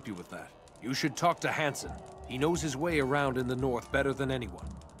cannot help you with that. You should talk to Hansen. He knows his way around in the north better than anyone.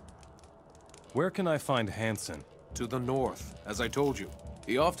 Where can I find Hansen? To the north, as I told you.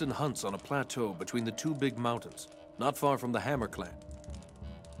 He often hunts on a plateau between the two big mountains, not far from the Hammer clan.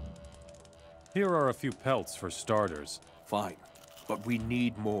 Here are a few pelts for starters. Fine, but we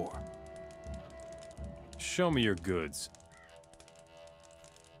need more. Show me your goods.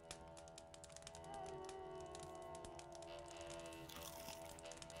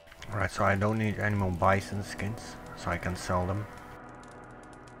 Alright, so I don't need any more bison skins, so I can sell them.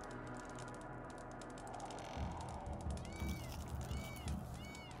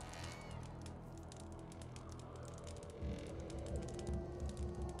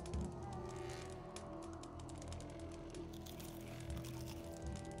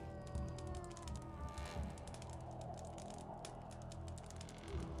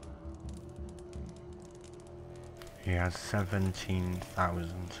 He has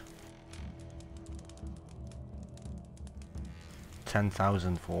 17,000.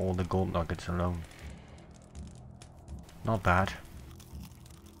 10,000 for all the gold nuggets alone. Not bad.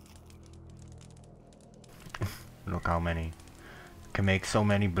 Look how many. Can make so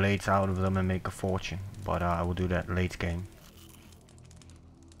many blades out of them and make a fortune. But I will do that late game.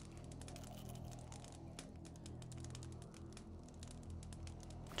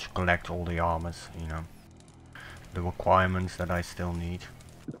 To collect all the armors, you know. The requirements that I still need.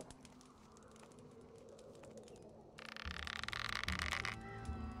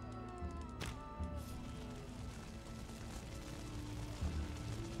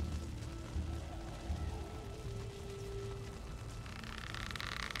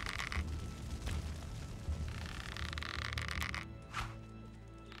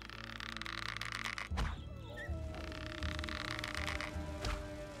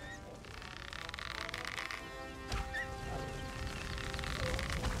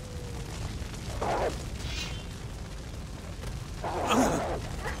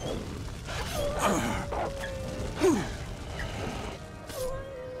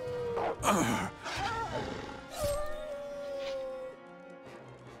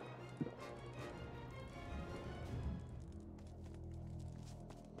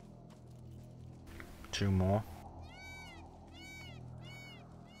 2 more.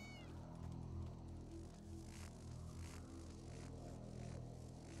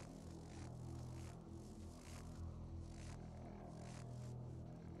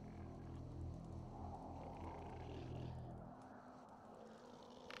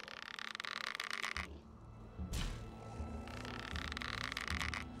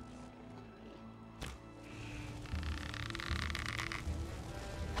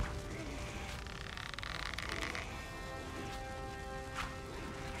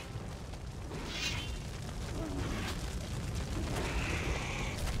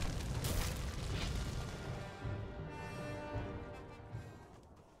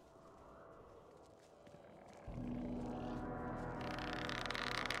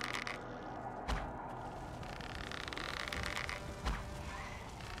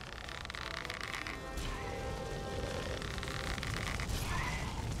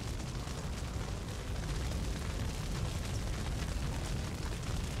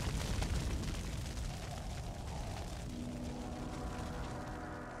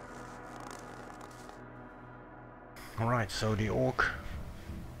 Alright, so the orc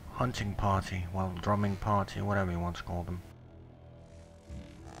hunting party, well, drumming party, whatever you want to call them.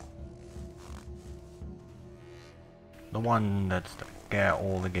 The one that's get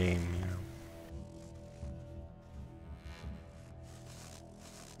all the game, you know.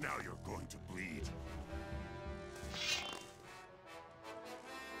 Now you're going to bleed.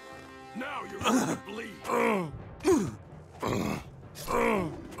 Now you're going to bleed.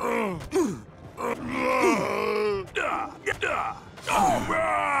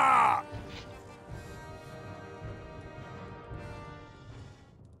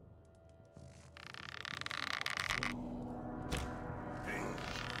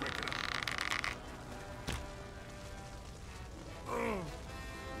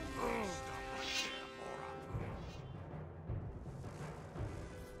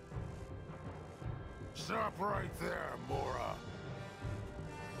 Stop right there, Mora.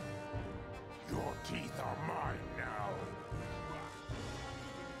 Your teeth are mine now.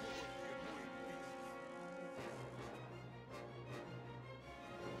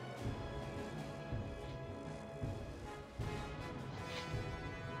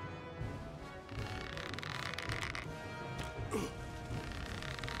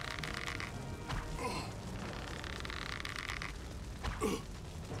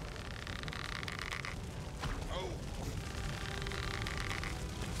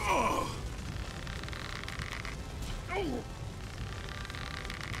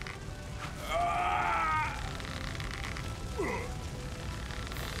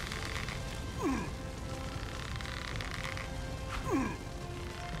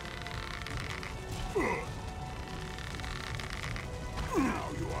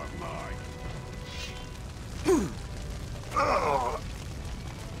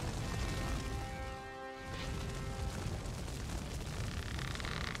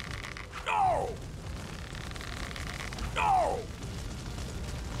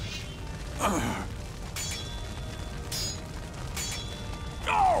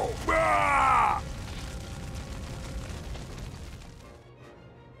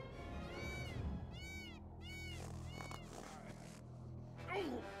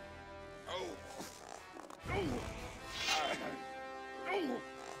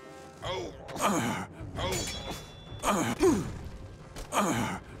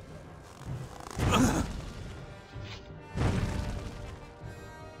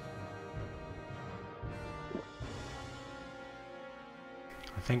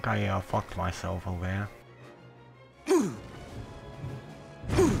 I think I fucked myself over here.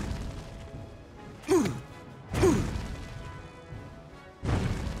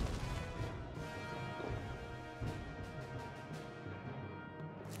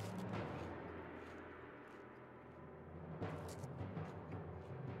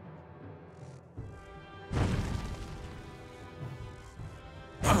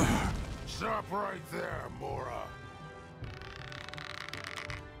 Stop right there, Mora.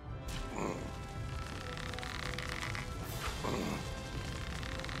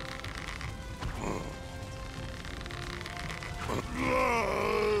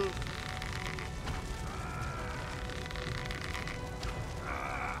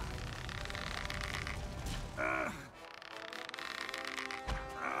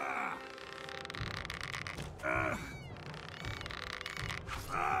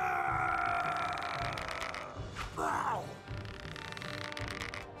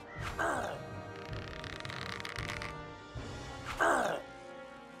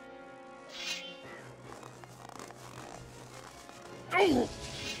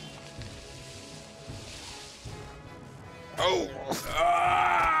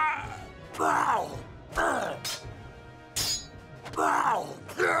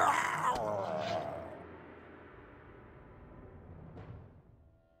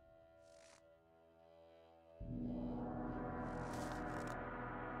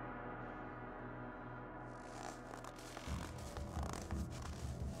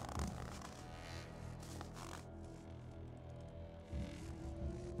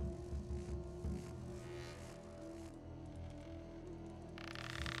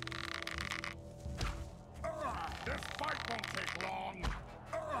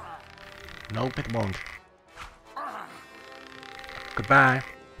 Nope, it won't. Goodbye.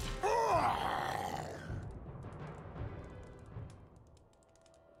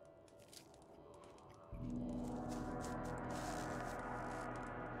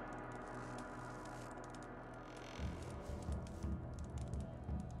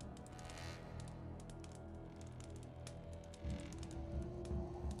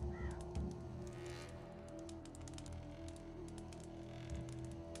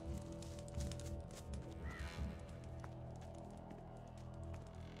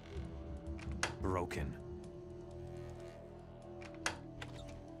 Broken.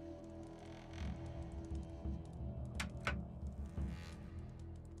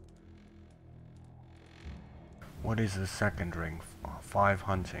 What is the second ring? 5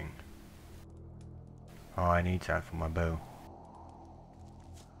 hunting. Oh, I need that for my bow.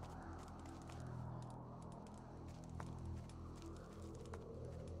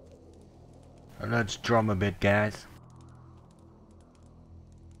 Let's drum a bit, guys.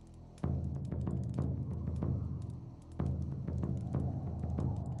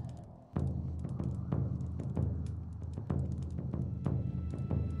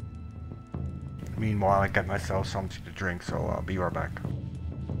 Meanwhile, I get myself something to drink, so I'll be right back.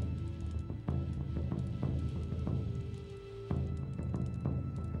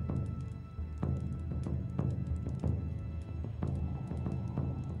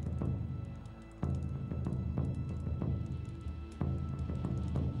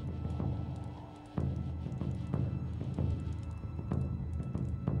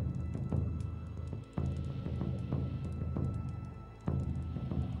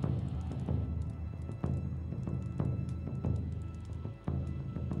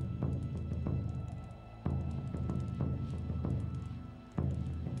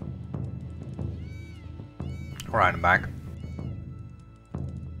 Alright, I'm back.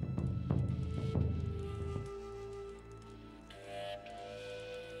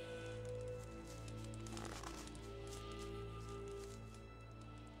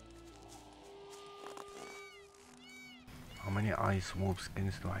 How many ice wolf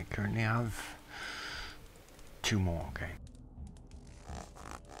skins do I currently have? 2 more, okay.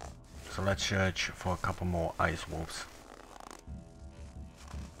 So let's search for a couple more ice wolves.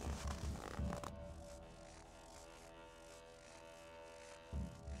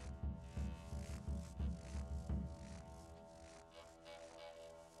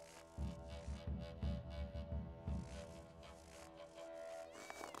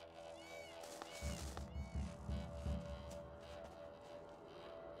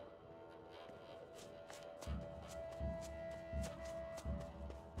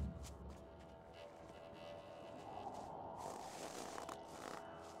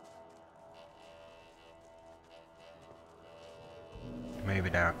 Maybe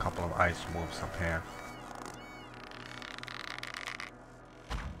there are a couple of ice wolves up here.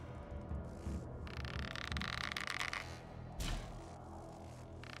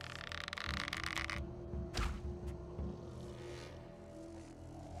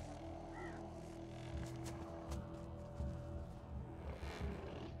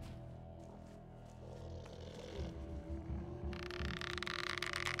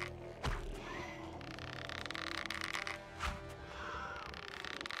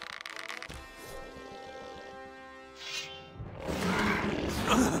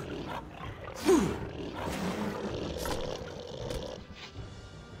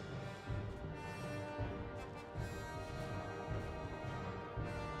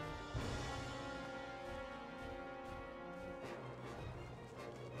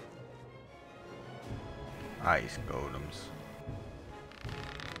 Ice golems.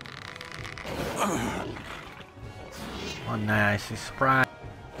 Oh, nice surprise.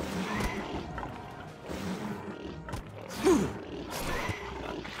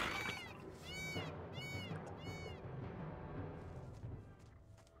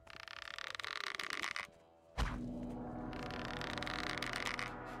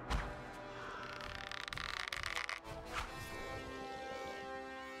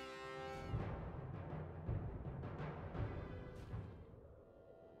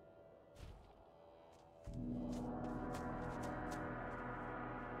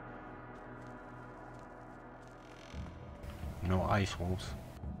 No ice wolves.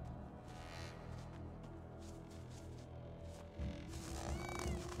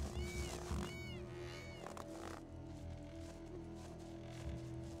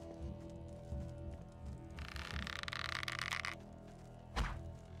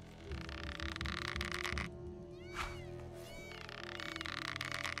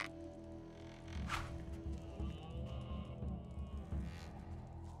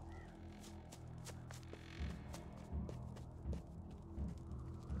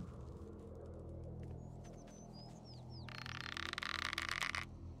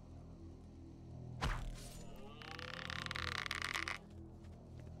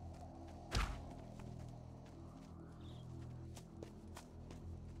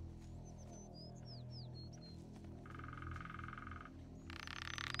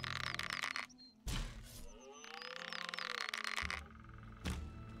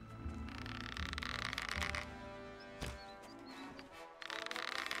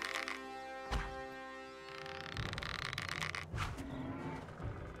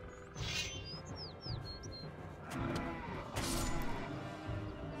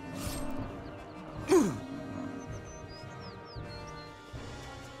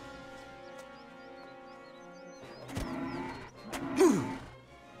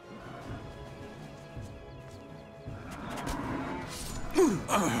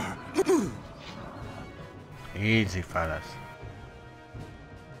 Easy, fellas.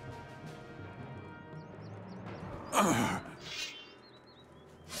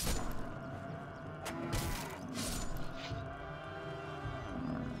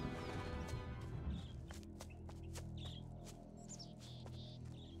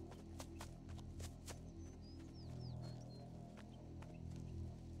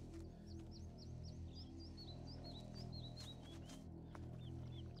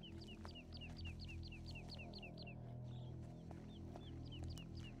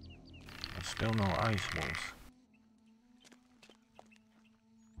 Still no ice wolves.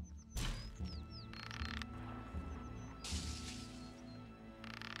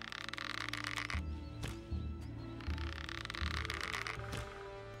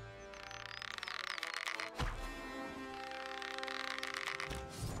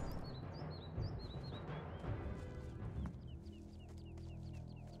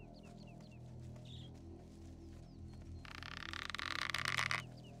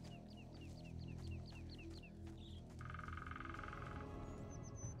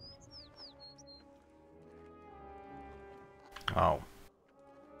 Oh.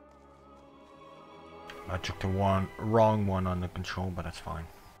 I took the wrong one on the control, but that's fine.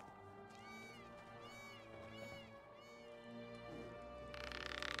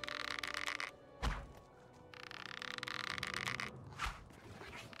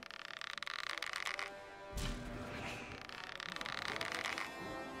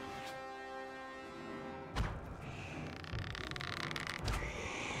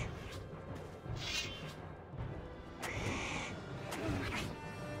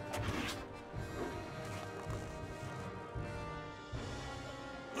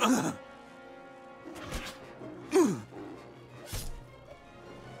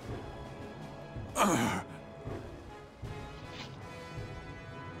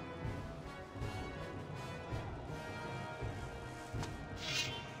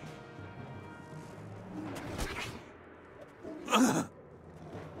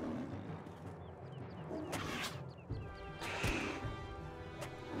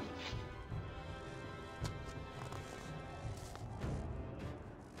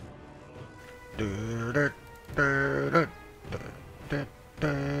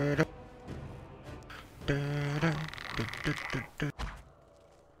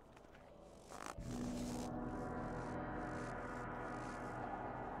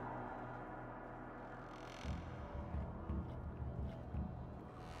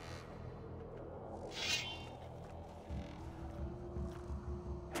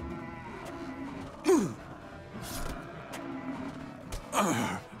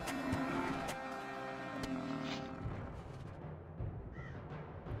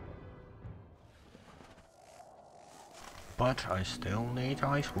 But I still need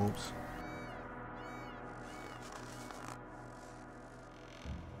ice wolves.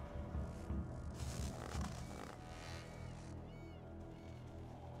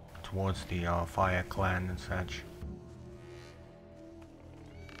 Towards the fire clan and such.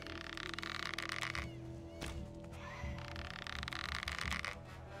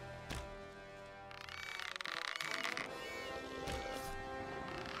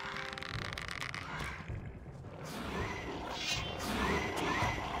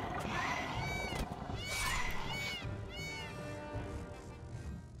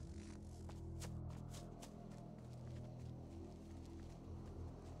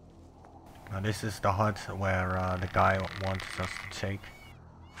 This is the hut where the guy wants us to take.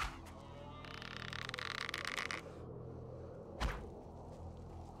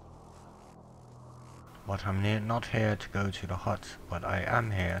 But I'm not here to go to the hut, but I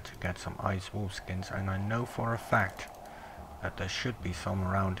am here to get some ice wolf skins, and I know for a fact that there should be some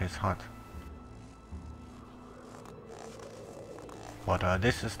around his hut. But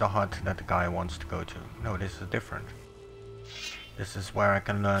this is the hut that the guy wants to go to. No, this is different. This is where I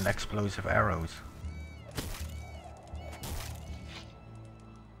can learn explosive arrows.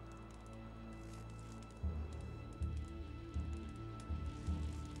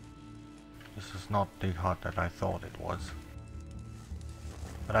 This is not the hut that I thought it was.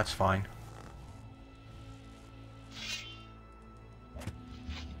 But that's fine.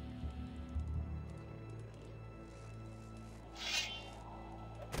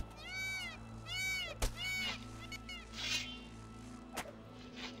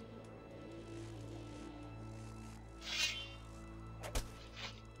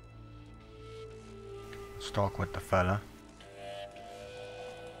 Talk with the fella.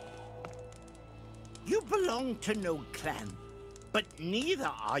 You belong to no clan, but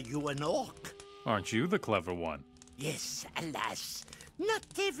neither are you an orc. Aren't you the clever one? Yes, alas. Not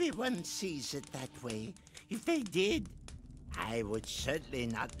everyone sees it that way. If they did, I would certainly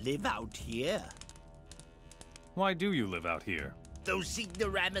not live out here. Why do you live out here? Those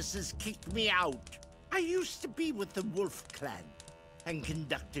ignoramuses kicked me out. I used to be with the Wolf clan and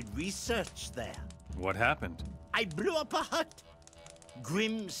conducted research there. What happened? I blew up a hut.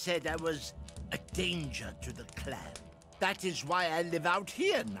 Grim said I was a danger to the clan. That is why I live out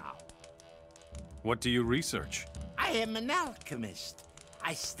here now. What do you research? I am an alchemist.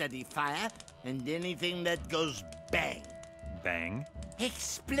 I study fire and anything that goes bang. Bang?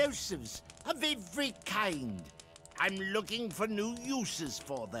 Explosives of every kind. I'm looking for new uses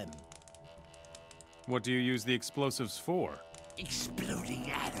for them. What do you use the explosives for? Exploding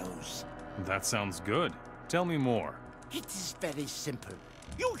arrows. That sounds good. Tell me more. It is very simple.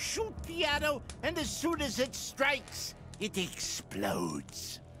 You shoot the arrow, and as soon as it strikes, it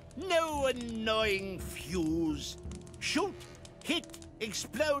explodes. No annoying fuse. Shoot, hit,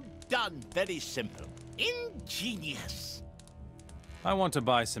 explode, done. Very simple. Ingenious. I want to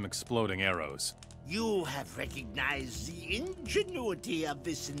buy some exploding arrows. You have recognized the ingenuity of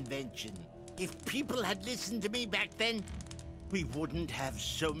this invention. If people had listened to me back then, we wouldn't have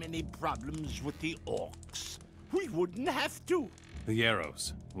so many problems with the orcs. We wouldn't have to. The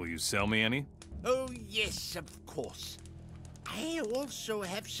arrows. Will you sell me any? Oh, yes, of course. I also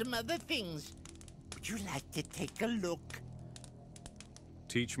have some other things. Would you like to take a look?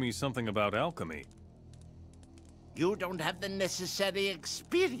 Teach me something about alchemy. You don't have the necessary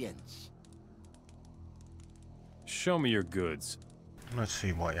experience. Show me your goods. Let's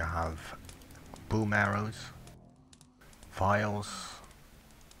see what you have. Boom arrows. Vials.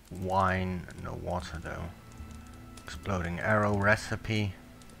 Wine. No water though. Exploding arrow recipe.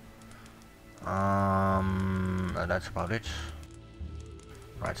 That's about it.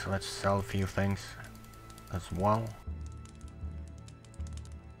 Right, so let's sell a few things as well.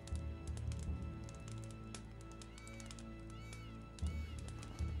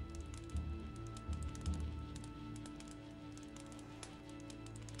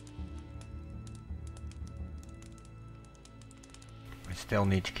 I still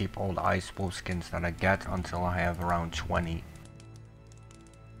need to keep all the ice wolf skins that I get until I have around 20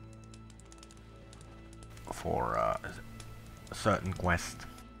 for a certain quest.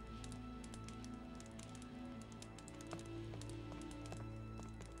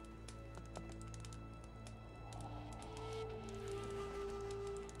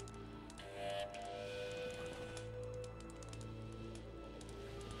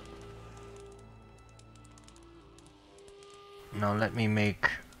 Now let me make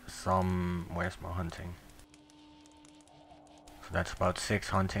some... where's my hunting? So that's about 6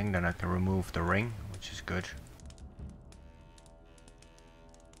 hunting, then I can remove the ring, which is good.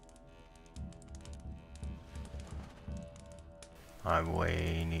 I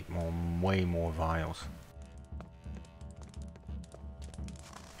need way more vials.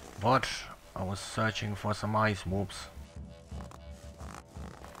 But I was searching for some ice wolves,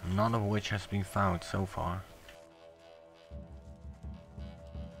 none of which has been found so far.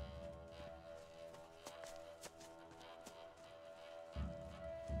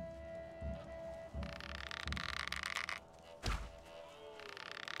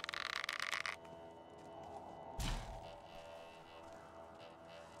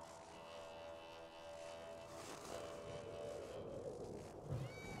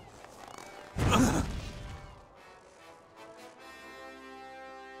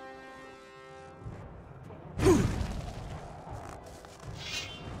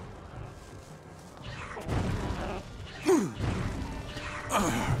 So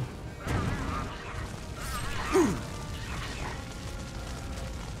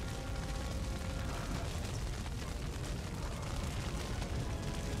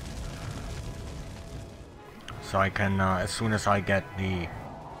I can, as soon as I get the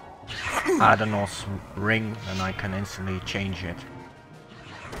Adanos ring, then I can instantly change it.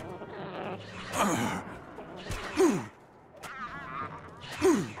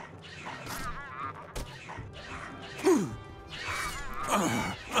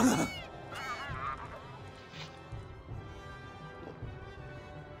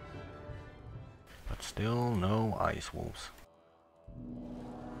 But still no ice wolves.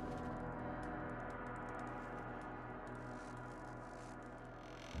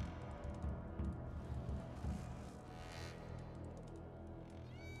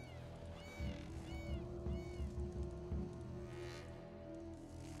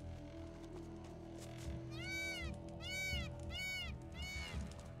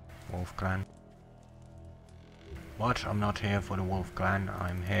 Wolf Clan. But I'm not here for the Wolf Clan,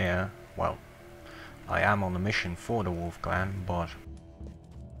 I'm here, well, I am on a mission for the Wolf Clan, but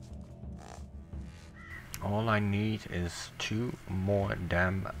all I need is 2 more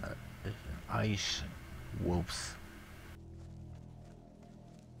damn ice wolves.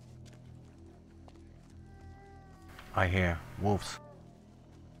 I hear wolves.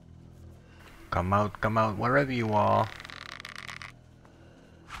 Come out, wherever you are.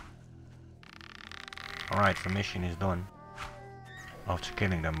 Alright, the mission is done. After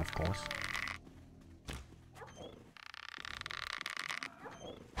killing them, of course.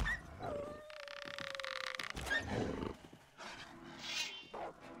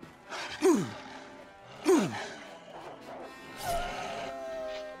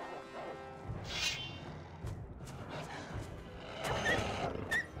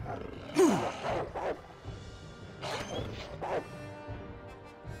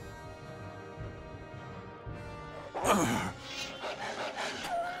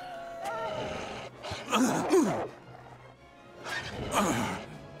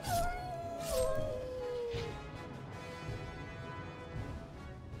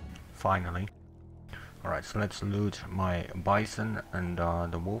 Finally. Alright, so let's loot my bison and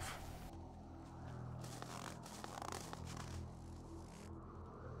the wolf.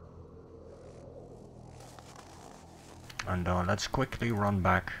 And let's quickly run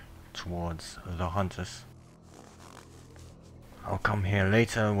back towards the hunters. I'll come here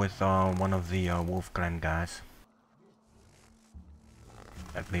later with one of the Wolf Clan guys.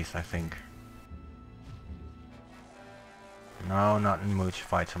 At least I think. No, not in the mood to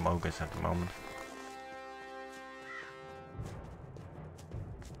fight some ogres at the moment.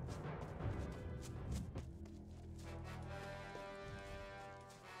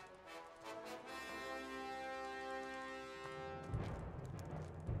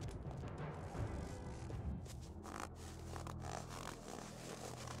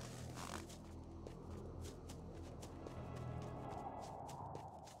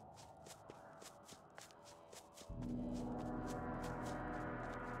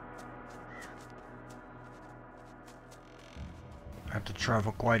 I had to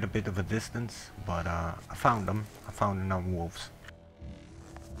travel quite a bit of a distance, but I found them. I found enough wolves.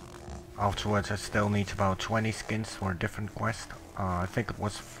 Afterwards I still need about 20 skins for a different quest. I think it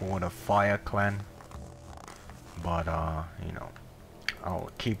was for the Fire Clan. But you know,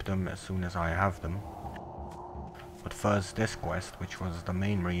 I'll keep them as soon as I have them. But first this quest, which was the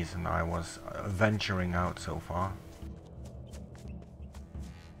main reason I was venturing out so far.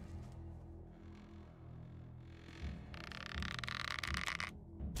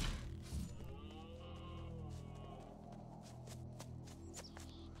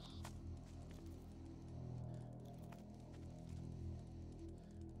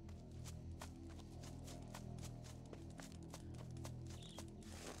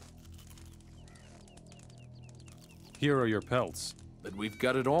 Here are your pelts. But we've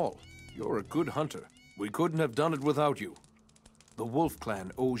got it all. You're a good hunter. We couldn't have done it without you. The Wolf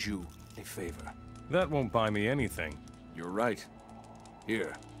Clan owes you a favor. That won't buy me anything. You're right.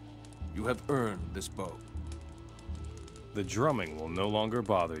 Here, you have earned this bow. The drumming will no longer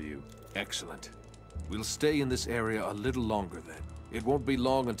bother you. Excellent. We'll stay in this area a little longer then. It won't be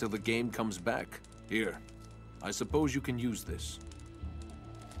long until the game comes back. Here, I suppose you can use this.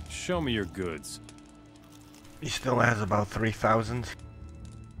 Show me your goods. He still has about 3,000.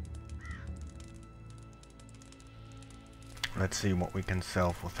 Let's see what we can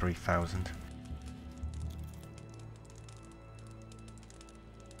sell for 3,000.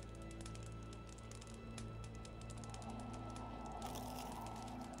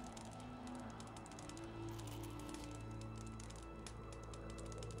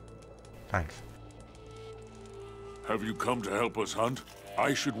 Thanks. Have you come to help us hunt?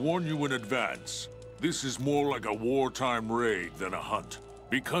 I should warn you in advance. This is more like a wartime raid than a hunt.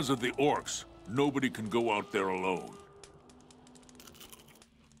 Because of the orcs, nobody can go out there alone.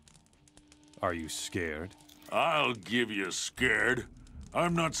 Are you scared? I'll give you scared.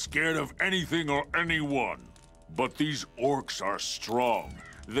 I'm not scared of anything or anyone. But these orcs are strong.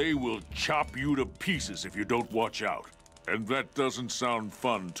 They will chop you to pieces if you don't watch out. And that doesn't sound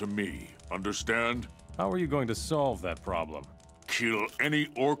fun to me. Understand? How are you going to solve that problem? Kill any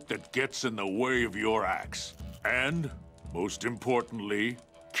orc that gets in the way of your axe. And, most importantly,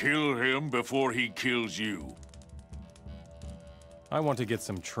 kill him before he kills you. I want to get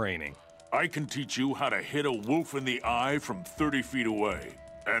some training. I can teach you how to hit a wolf in the eye from 30 feet away.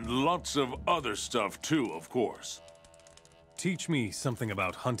 And lots of other stuff too, of course. Teach me something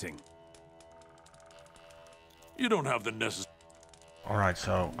about hunting. You don't have the necessary... Alright,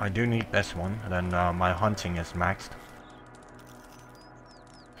 so I do need this one, and then my hunting is maxed.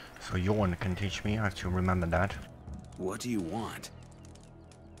 So Jorn can teach me, I have to remember that. What do you want?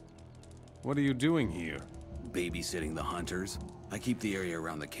 What are you doing here? Babysitting the hunters. I keep the area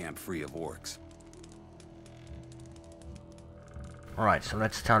around the camp free of orcs. Alright, so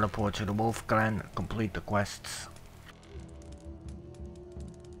let's teleport to the Wolf Clan, complete the quests.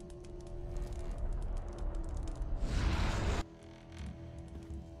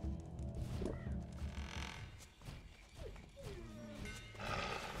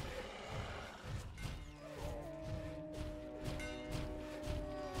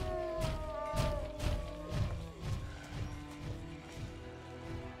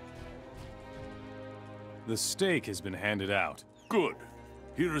 The steak has been handed out. Good.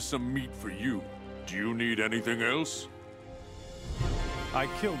 Here is some meat for you. Do you need anything else? I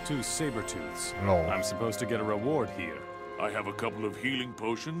killed 2 saber-tooths. Lol. I'm supposed to get a reward here. I have a couple of healing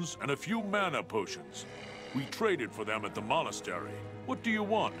potions and a few mana potions. We traded for them at the monastery. What do you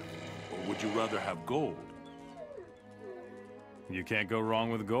want? Or would you rather have gold? You can't go wrong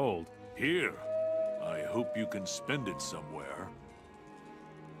with gold. Here. I hope you can spend it somewhere.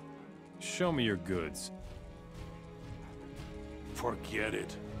 Show me your goods. Forget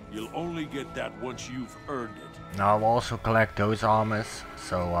it. You'll only get that once you've earned it. Now I'll also collect those armors,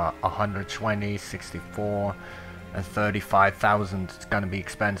 so 120, 64 and 35,000. It's gonna be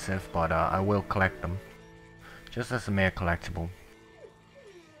expensive, but I will collect them. Just as a mere collectible.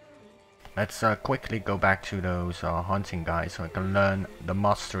 Let's quickly go back to those hunting guys so I can learn the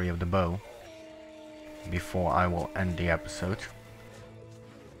mastery of the bow before I will end the episode.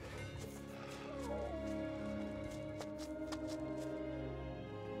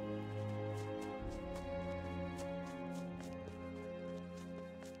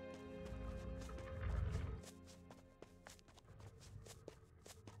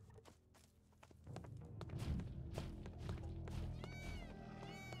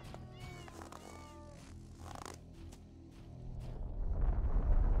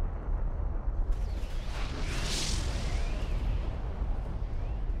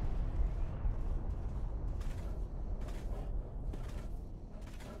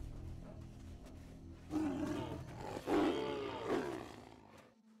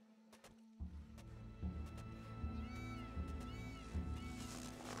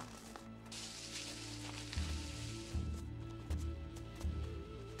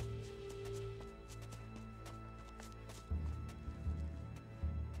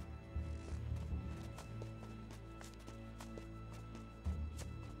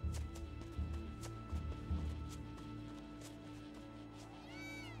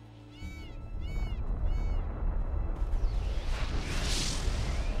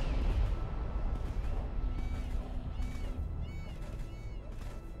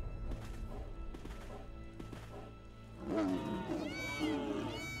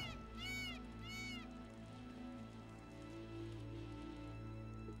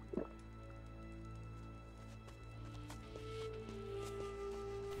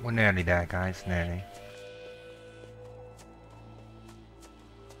 We're nearly there, guys, nearly.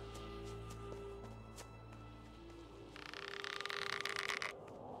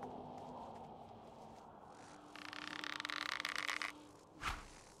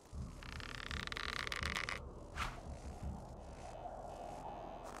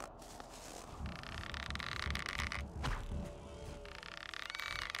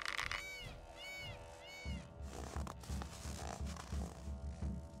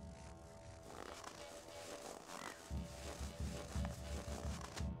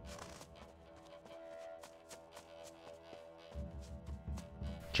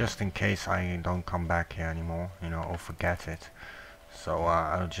 Just in case I don't come back here anymore, you know, or forget it. So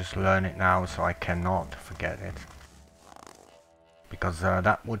I'll just learn it now so I cannot forget it. Because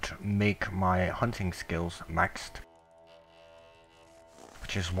that would make my hunting skills maxed.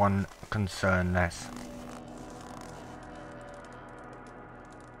 Which is one concern less.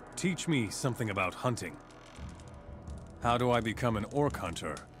 Teach me something about hunting. How do I become an orc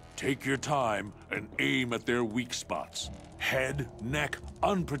hunter? Take your time and aim at their weak spots. Head, neck,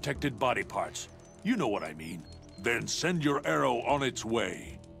 unprotected body parts. You know what I mean. Then send your arrow on its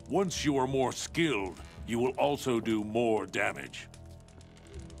way. Once you are more skilled, you will also do more damage.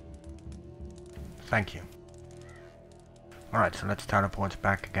 Thank you. Alright, so let's teleport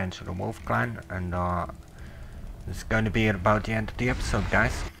back again to the Wolf Clan, and this is going to be about the end of the episode,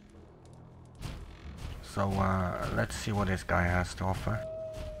 guys. So let's see what this guy has to offer.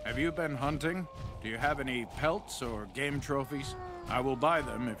 Have you been hunting? Do you have any pelts or game trophies? I will buy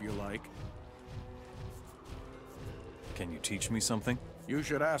them if you like. Can you teach me something? You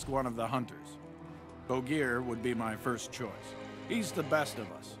should ask one of the hunters. Bogir would be my first choice. He's the best of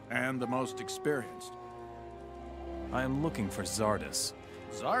us, and the most experienced. I am looking for Zardis.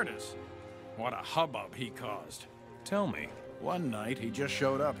 Zardis? What a hubbub he caused. Tell me. One night, he just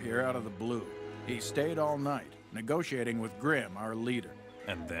showed up here out of the blue. He stayed all night, negotiating with Grim, our leader.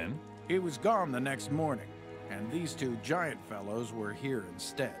 And then? He was gone the next morning, and these two giant fellows were here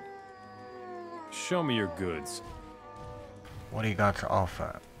instead. Show me your goods. What do you got to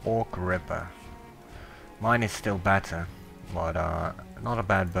offer? Orc Ripper. Mine is still better, but not a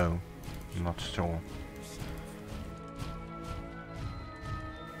bad bow. Not at all.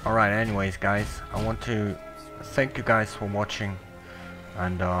 Alright, anyways guys, I want to thank you guys for watching,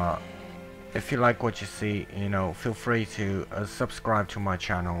 and if you like what you see, you know, feel free to subscribe to my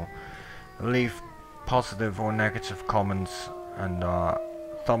channel, leave positive or negative comments, and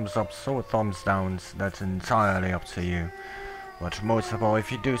thumbs ups or thumbs downs, that's entirely up to you. But most of all,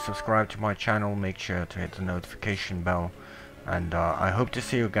 if you do subscribe to my channel, make sure to hit the notification bell. And I hope to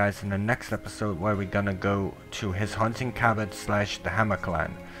see you guys in the next episode, where we're gonna go to his hunting cabin / the Hammer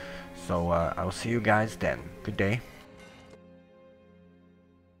Clan. So I'll see you guys then. Good day.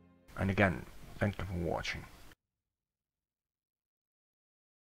 And again, thank you for watching.